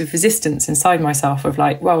felt a sort of resistance inside myself of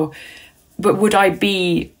like, well, but would I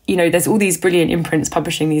be, there's all these brilliant imprints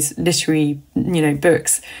publishing these literary,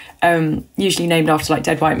 books, usually named after like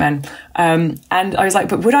dead white men. And I was like,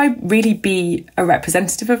 but would I really be a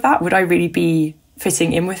representative of that? Would I really be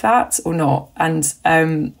fitting in with that or not. And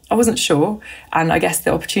I wasn't sure. And I guess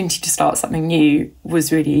the opportunity to start something new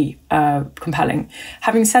was really compelling.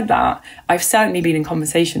 Having said that, I've certainly been in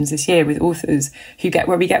conversations this year with authors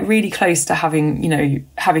where we get really close to having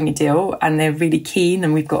a deal, and they're really keen,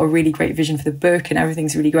 and we've got a really great vision for the book and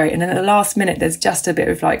everything's really great. And then at the last minute, there's just a bit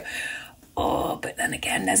of like, oh, but then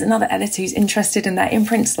again, there's another editor who's interested in their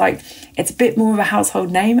imprint's like, it's a bit more of a household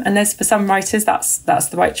name. And there's, for some writers, that's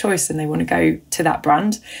the right choice and they want to go to that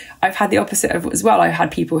brand. I've had the opposite of as well. I've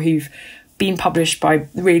had people who've been published by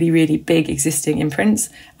really, really big existing imprints,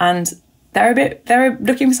 and they're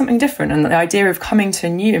looking for something different. And the idea of coming to a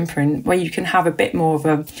new imprint where you can have a bit more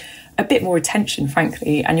attention,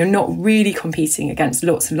 frankly, and you're not really competing against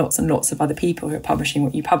lots and lots and lots of other people who are publishing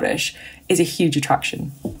what you publish is a huge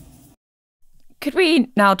attraction. Could we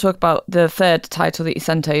now talk about the third title that you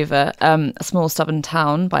sent over, A Small Stubborn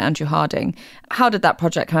Town by Andrew Harding? How did that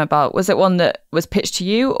project come about? Was it one that was pitched to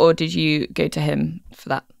you, or did you go to him for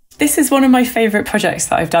that? This is one of my favourite projects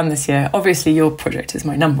that I've done this year. Obviously, your project is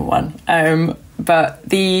my number one. But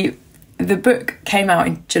the book came out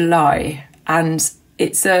in July, and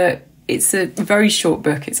it's a very short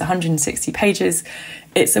book. It's 160 pages.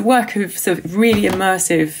 It's a work of sort of really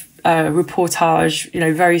immersive reportage,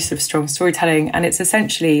 very sort of strong storytelling, and it's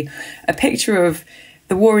essentially a picture of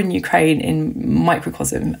the war in Ukraine in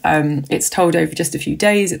microcosm. It's told over just a few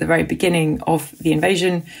days at the very beginning of the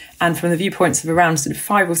invasion, and from the viewpoints of around sort of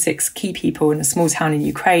 5 or 6 key people in a small town in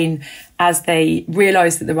Ukraine as they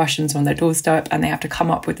realise that the Russians are on their doorstep and they have to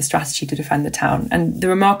come up with a strategy to defend the town. And the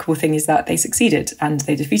remarkable thing is that they succeeded and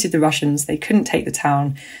they defeated the Russians. They couldn't take the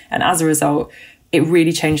town, and as a result, it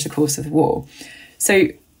really changed the course of the war. So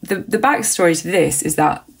the backstory to this is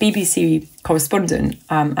that BBC correspondent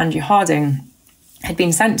Andrew Harding had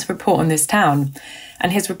been sent to report on this town,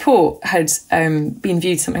 and his report had been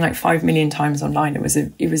viewed something like 5 million times online. It was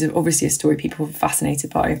obviously a story people were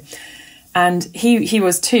fascinated by, and he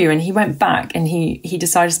was too. And he went back and he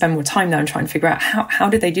decided to spend more time there and try and figure out how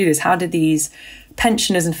did they do this? How did these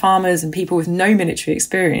pensioners and farmers and people with no military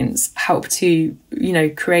experience help to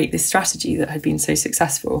create this strategy that had been so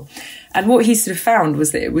successful? And what he sort of found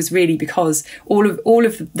was that it was really because all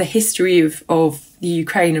of the history of the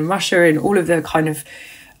Ukraine and Russia and all of the kind of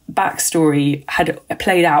backstory had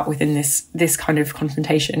played out within this kind of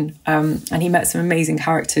confrontation. And he met some amazing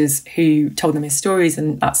characters who told them his stories,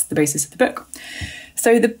 and that's the basis of the book.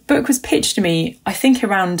 So the book was pitched to me, I think,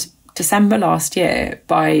 around December last year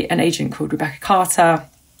by an agent called Rebecca Carter,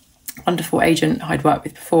 wonderful agent I'd worked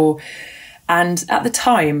with before. And at the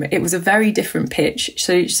time, it was a very different pitch.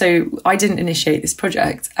 So I didn't initiate this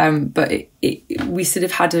project, but we sort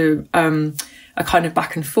of had a kind of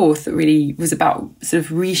back and forth that really was about sort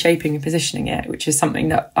of reshaping and positioning it, which is something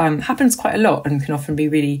that happens quite a lot and can often be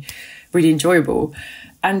really, really enjoyable.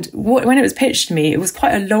 And when it was pitched to me, it was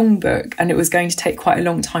quite a long book, and it was going to take quite a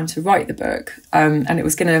long time to write the book. And it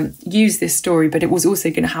was going to use this story, but it was also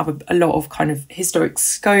going to have a lot of kind of historic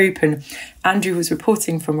scope. And Andrew was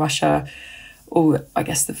reporting from Russia, or I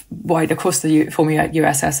guess wide across the former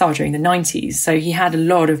USSR during the 90s. So he had a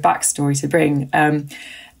lot of backstory to bring.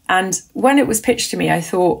 And when it was pitched to me, I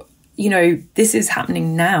thought, this is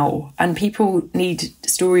happening now, and people need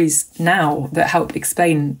stories now that help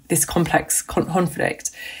explain this complex conflict.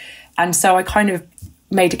 And so I kind of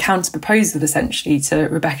made a counter proposal essentially to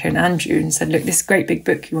Rebecca and Andrew and said, look, this great big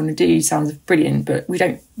book you want to do sounds brilliant, but we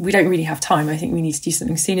don't really have time. I think we need to do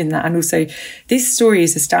something sooner than that. And also, this story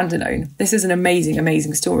is a standalone. This is an amazing,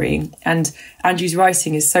 amazing story. And Andrew's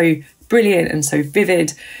writing is so brilliant and so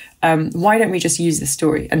vivid. Why don't we just use this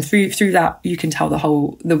story? And through that, you can tell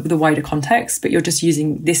the wider context, but you're just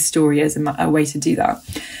using this story as a way to do that.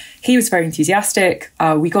 He was very enthusiastic.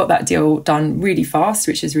 We got that deal done really fast,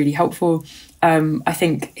 which is really helpful. I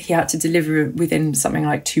think he had to deliver within something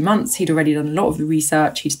like 2 months. He'd already done a lot of the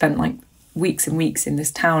research. He'd spent like weeks and weeks in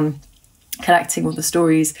this town collecting all the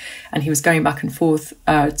stories, and he was going back and forth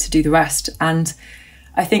to do the rest. And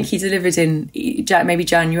I think he delivered in maybe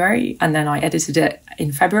January, and then I edited it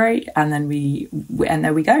in February, and then and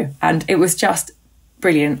there we go. And it was just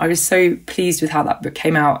brilliant. I was so pleased with how that book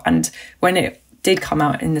came out. And when it did come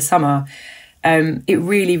out in the summer, it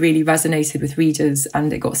really, really resonated with readers,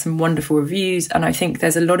 and it got some wonderful reviews. And I think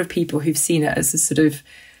there's a lot of people who've seen it as a sort of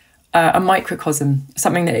a microcosm,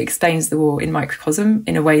 something that explains the war in microcosm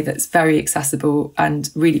in a way that's very accessible and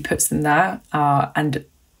really puts them there. And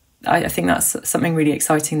I think that's something really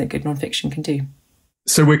exciting that good nonfiction can do.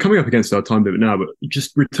 So we're coming up against our time limit now, but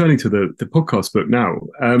just returning to the podcast book now,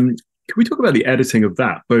 can we talk about the editing of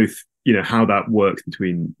that? Both, how that works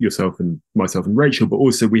between yourself and myself and Rachel, but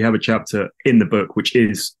also we have a chapter in the book which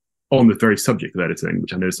is on the very subject of editing,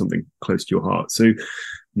 which I know is something close to your heart. So,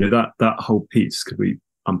 that whole piece, could we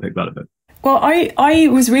unpick that a bit? Well, I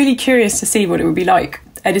was really curious to see what it would be like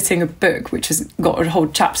editing a book which has got a whole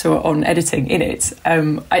chapter on editing in it.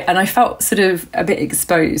 And I felt sort of a bit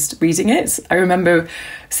exposed reading it. I remember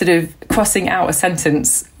sort of crossing out a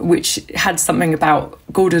sentence which had something about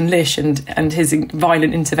Gordon Lish and his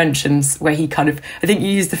violent interventions, where he kind of, I think you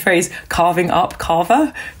used the phrase carving up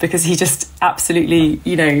Carver, because he just absolutely,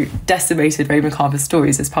 decimated Raymond Carver's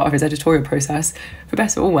stories as part of his editorial process, for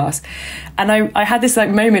better or worse. And I had this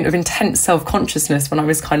moment of intense self-consciousness when I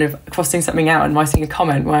was kind of crossing something out and writing a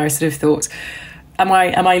comment, where I sort of thought, am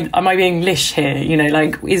I being Lish here?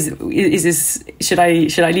 Is this, should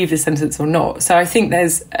I leave this sentence or not? So I think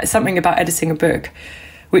there's something about editing a book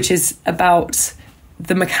which is about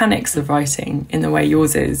the mechanics of writing in the way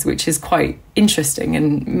yours is, which is quite interesting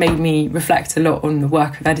and made me reflect a lot on the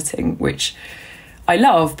work of editing, which I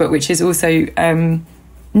love, but which is also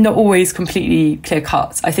not always completely clear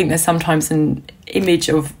cut. I think there's sometimes an image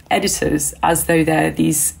of editors as though they're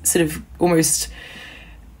these sort of almost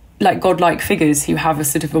like godlike figures who have a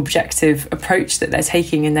sort of objective approach that they're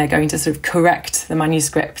taking, and they're going to sort of correct the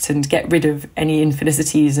manuscript and get rid of any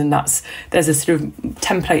infelicities, and there's a sort of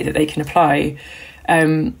template that they can apply.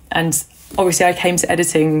 And obviously I came to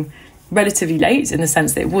editing relatively late, in the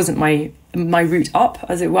sense that it wasn't my route up,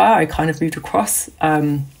 as it were. I kind of moved across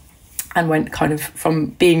and went kind of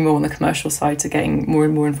from being more on the commercial side to getting more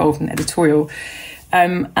and more involved in editorial.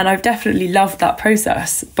 And I've definitely loved that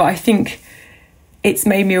process, but I think it's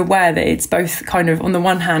made me aware that it's both kind of, on the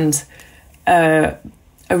one hand, a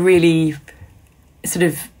really sort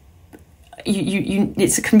of,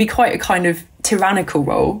 it can be quite a kind of tyrannical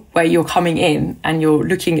role, where you're coming in and you're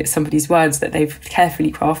looking at somebody's words that they've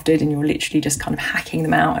carefully crafted, and you're literally just kind of hacking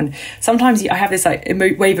them out. And sometimes I have this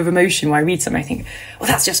wave of emotion where I read something, I think, well,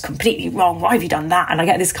 that's just completely wrong, why have you done that? And I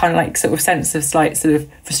get this kind of sort of sense of slight sort of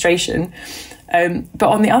frustration. But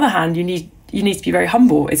on the other hand, you need to be very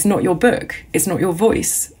humble. It's not your book, it's not your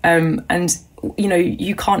voice, and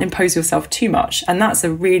you can't impose yourself too much. And that's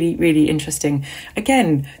a really, really interesting,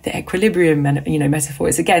 again, the equilibrium and metaphor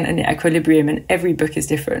is again an equilibrium, and every book is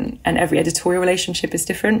different and every editorial relationship is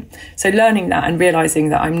different. So learning that and realizing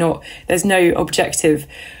that there's no objective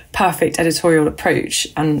perfect editorial approach,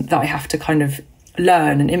 and that I have to kind of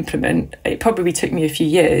learn and implement. It probably took me a few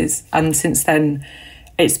years, and since then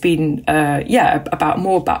it's been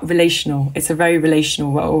more about relational. It's a very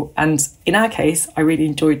relational role, and in our case I really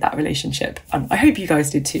enjoyed that relationship, and I hope you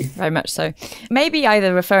guys did too. Very much so. Maybe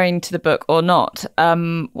either referring to the book or not,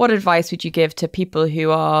 what advice would you give to people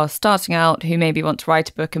who are starting out, who maybe want to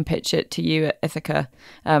write a book and pitch it to you at Ithaka?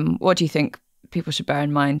 What do you think people should bear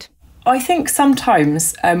in mind? I think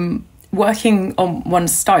sometimes working on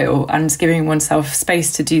one's style and giving oneself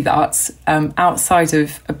space to do that outside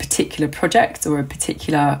of a particular project or a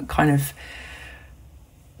particular kind of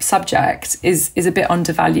subject is a bit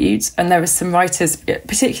undervalued. And there are some writers,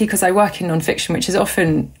 particularly because I work in non-fiction, which is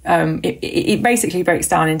often, it basically breaks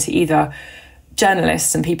down into either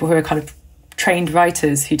journalists and people who are kind of trained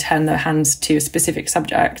writers who turn their hands to a specific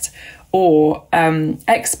subject, or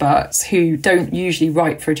experts who don't usually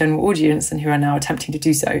write for a general audience and who are now attempting to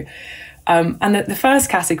do so. And the first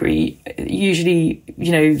category, usually,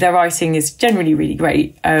 their writing is generally really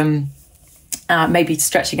great. Maybe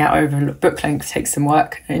stretching out over a book length takes some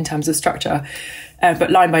work in terms of structure.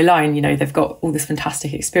 But line by line, they've got all this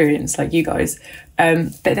fantastic experience like you guys.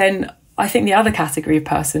 But then I think the other category of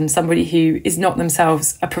person, somebody who is not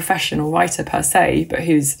themselves a professional writer per se, but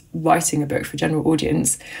who's writing a book for a general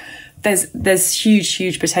audience, there's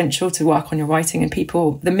huge potential to work on your writing. And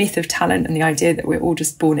the myth of talent and the idea that we're all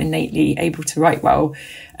just born innately able to write well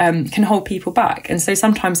can hold people back. And so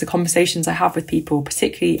sometimes the conversations I have with people,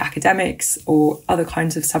 particularly academics or other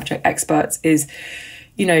kinds of subject experts, is,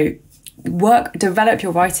 develop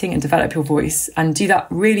your writing and develop your voice, and do that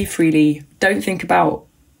really freely. Don't think about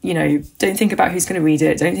who's going to read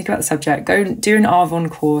it. Don't think about the subject. Go and do an Arvon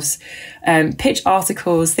course, pitch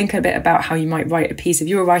articles, think a bit about how you might write a piece. If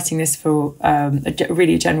you were writing this for a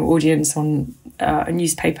really general audience on a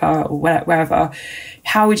newspaper or wherever,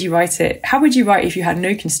 how would you write it? How would you write if you had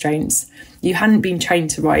no constraints? You hadn't been trained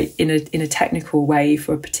to write in a technical way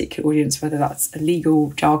for a particular audience, whether that's a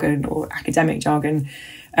legal jargon or academic jargon.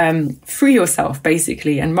 Free yourself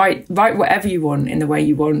basically, and write whatever you want in the way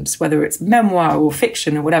you want, whether it's memoir or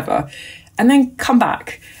fiction or whatever, and then come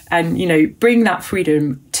back and bring that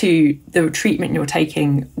freedom to the treatment you're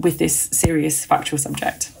taking with this serious factual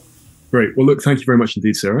subject. Great. Well, look, thank you very much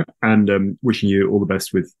indeed, Sarah, and wishing you all the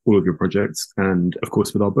best with all of your projects and, of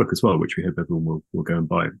course, with our book as well, which we hope everyone will go and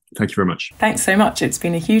buy. Thank you very much. Thanks so much. It's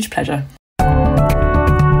been a huge pleasure.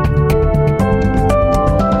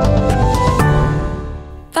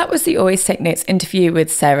 That was the Always Take Notes interview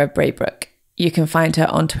with Sarah Braybrooke. You can find her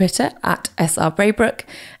on Twitter at @SRBraybrooke,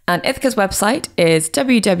 and Ithaka's website is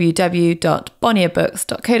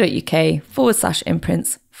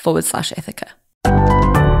www.bonnierbooks.co.uk/imprints/Ithaka.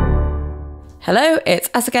 Hello, it's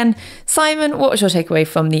us again. Simon, what was your takeaway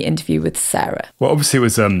from the interview with Sarah? Well, obviously it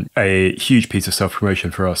was a huge piece of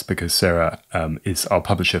self-promotion for us because Sarah is our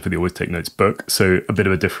publisher for the Always Take Notes book, so a bit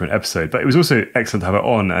of a different episode. But it was also excellent to have her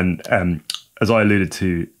on, and as I alluded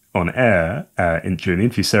to on air during the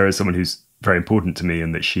interview, Sarah is someone who's very important to me,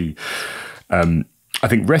 and that she, I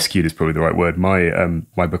think, rescued is probably the right word,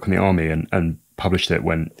 my book on the army and published it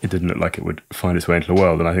when it didn't look like it would find its way into the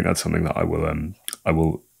world. And I think that's something that I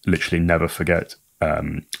will literally never forget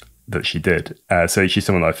that she did. So she's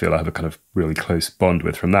someone that I feel I have a kind of really close bond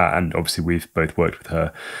with from that. And obviously we've both worked with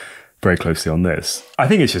her very closely on this. I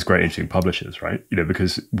think it's just great interesting publishers, right?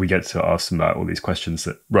 Because we get to ask them about all these questions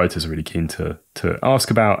that writers are really keen to ask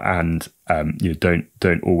about and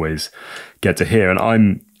don't always get to hear. And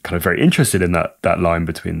I'm kind of very interested in that line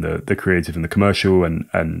between the creative and the commercial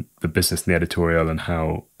and the business and the editorial and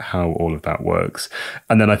how all of that works.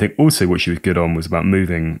 And then I think also what she was good on was about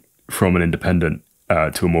moving from an independent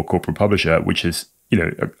to a more corporate publisher, which is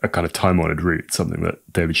a kind of time-honoured route, something that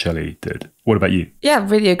David Shelley did. What about you? Yeah,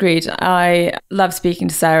 really agreed. I love speaking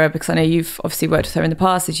to Sarah because I know you've obviously worked with her in the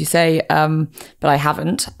past, as you say, but I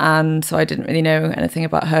haven't. And so I didn't really know anything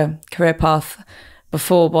about her career path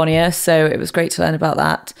before Bonnier. So it was great to learn about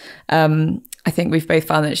that. I think we've both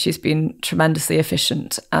found that she's been tremendously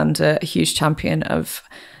efficient and a huge champion of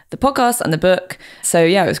the podcast and the book. So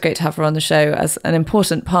yeah, it was great to have her on the show as an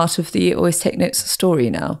important part of the Always Take Notes story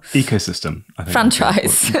now. Ecosystem, I think.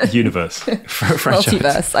 Franchise. Universe. Franchise.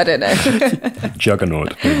 Multiverse, I don't know.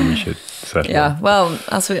 Juggernaut, maybe we should settle. Yeah, well,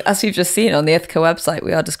 as we've just seen on the Ithaka website,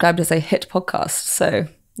 we are described as a hit podcast. So,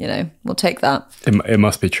 we'll take that. It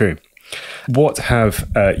must be true. What have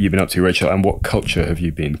you been up to, Rachel, and what culture have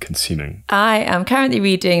you been consuming? I am currently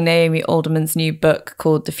reading Naomi Alderman's new book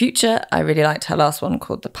called The Future. I really liked her last one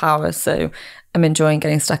called The Power, so I'm enjoying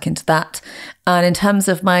getting stuck into that. And in terms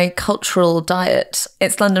of my cultural diet,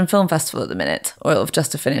 it's London Film Festival at the minute, or it'll have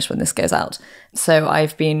just to finish when this goes out. So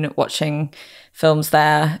I've been watching films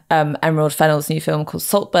there. Emerald Fennell's new film called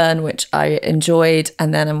Saltburn, which I enjoyed.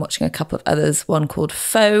 And then I'm watching a couple of others, one called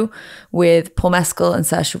Foe with Paul Mescal and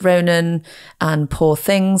Saoirse Ronan, and Poor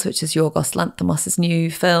Things, which is Yorgos Lanthimos' new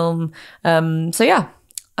film. So yeah,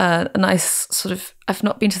 a nice sort of, I've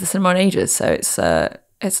not been to the cinema in ages, so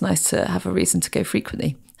it's nice to have a reason to go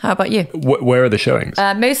frequently. How about you? Where are the showings?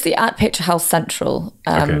 Mostly at Picture House Central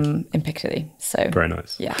in Piccadilly. So very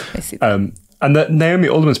nice. Yeah, mostly that. And that Naomi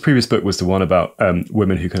Alderman's previous book was the one about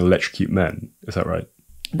women who can electrocute men. Is that right?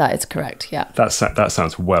 That is correct, yeah. That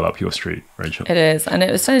sounds well up your street, Rachel. It is. And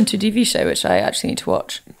it was turned into a TV show, which I actually need to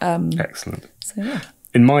watch. Excellent. So, yeah.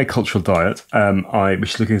 In my cultural diet, I was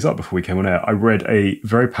just looking this up before we came on air. I read a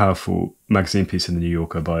very powerful magazine piece in the New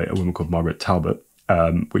Yorker by a woman called Margaret Talbot,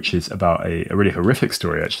 which is about a really horrific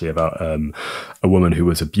story, actually, about a woman who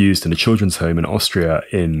was abused in a children's home in Austria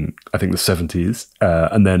in, I think, the 70s,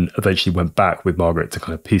 and then eventually went back with Margaret to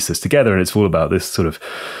kind of piece this together. And it's all about this sort of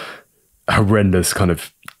horrendous kind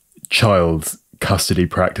of child custody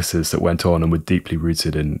practices that went on and were deeply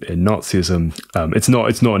rooted in Nazism. It's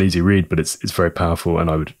not an easy read, but it's very powerful, and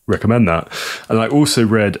I would recommend that. And I also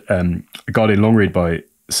read a Guardian long read by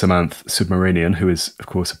Samanth Subramanian, who is, of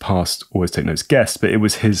course, a past Always Take Notes guest, but it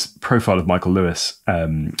was his profile of Michael Lewis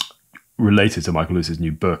related to Michael Lewis's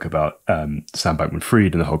new book about Sam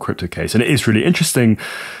Bankman-Fried and the whole crypto case. And it is really interesting.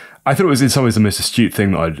 I thought it was in some ways the most astute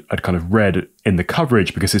thing that I'd kind of read in the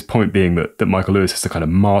coverage, because his point being that Michael Lewis is the kind of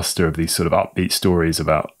master of these sort of upbeat stories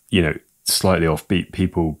about, slightly offbeat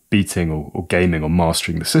people beating or gaming or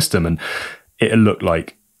mastering the system. And it looked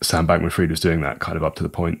like Sam Bankman-Fried was doing that kind of up to the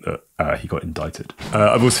point that he got indicted.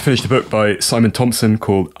 I've also finished a book by Simon Thompson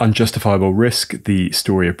called Unjustifiable Risk, The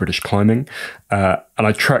Story of British Climbing. And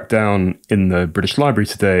I tracked down in the British Library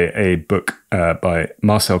today a book by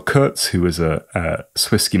Marcel Kurtz, who was a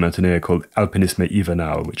Swiss ski mountaineer, called Alpinisme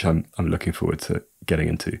Hivernal, which I'm looking forward to getting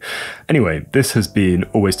into. Anyway, this has been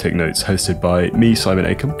Always Take Notes, hosted by me, Simon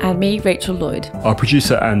Acomb. And me, Rachel Lloyd. Our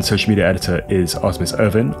producer and social media editor is Artemis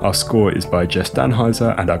Irvin. Our score is by Jess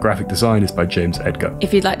Danheiser, and our graphic design is by James Edgar.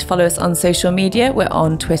 If you'd like to follow us us on social media. We're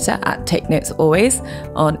on Twitter at Take Notes Always,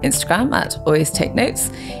 on Instagram at Always Take Notes.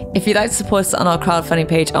 If you'd like to support us on our crowdfunding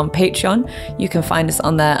page on Patreon, you can find us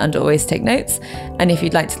on there under Always Take Notes. And if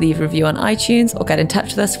you'd like to leave a review on iTunes or get in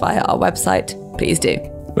touch with us via our website, please do.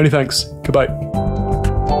 Many thanks. Goodbye.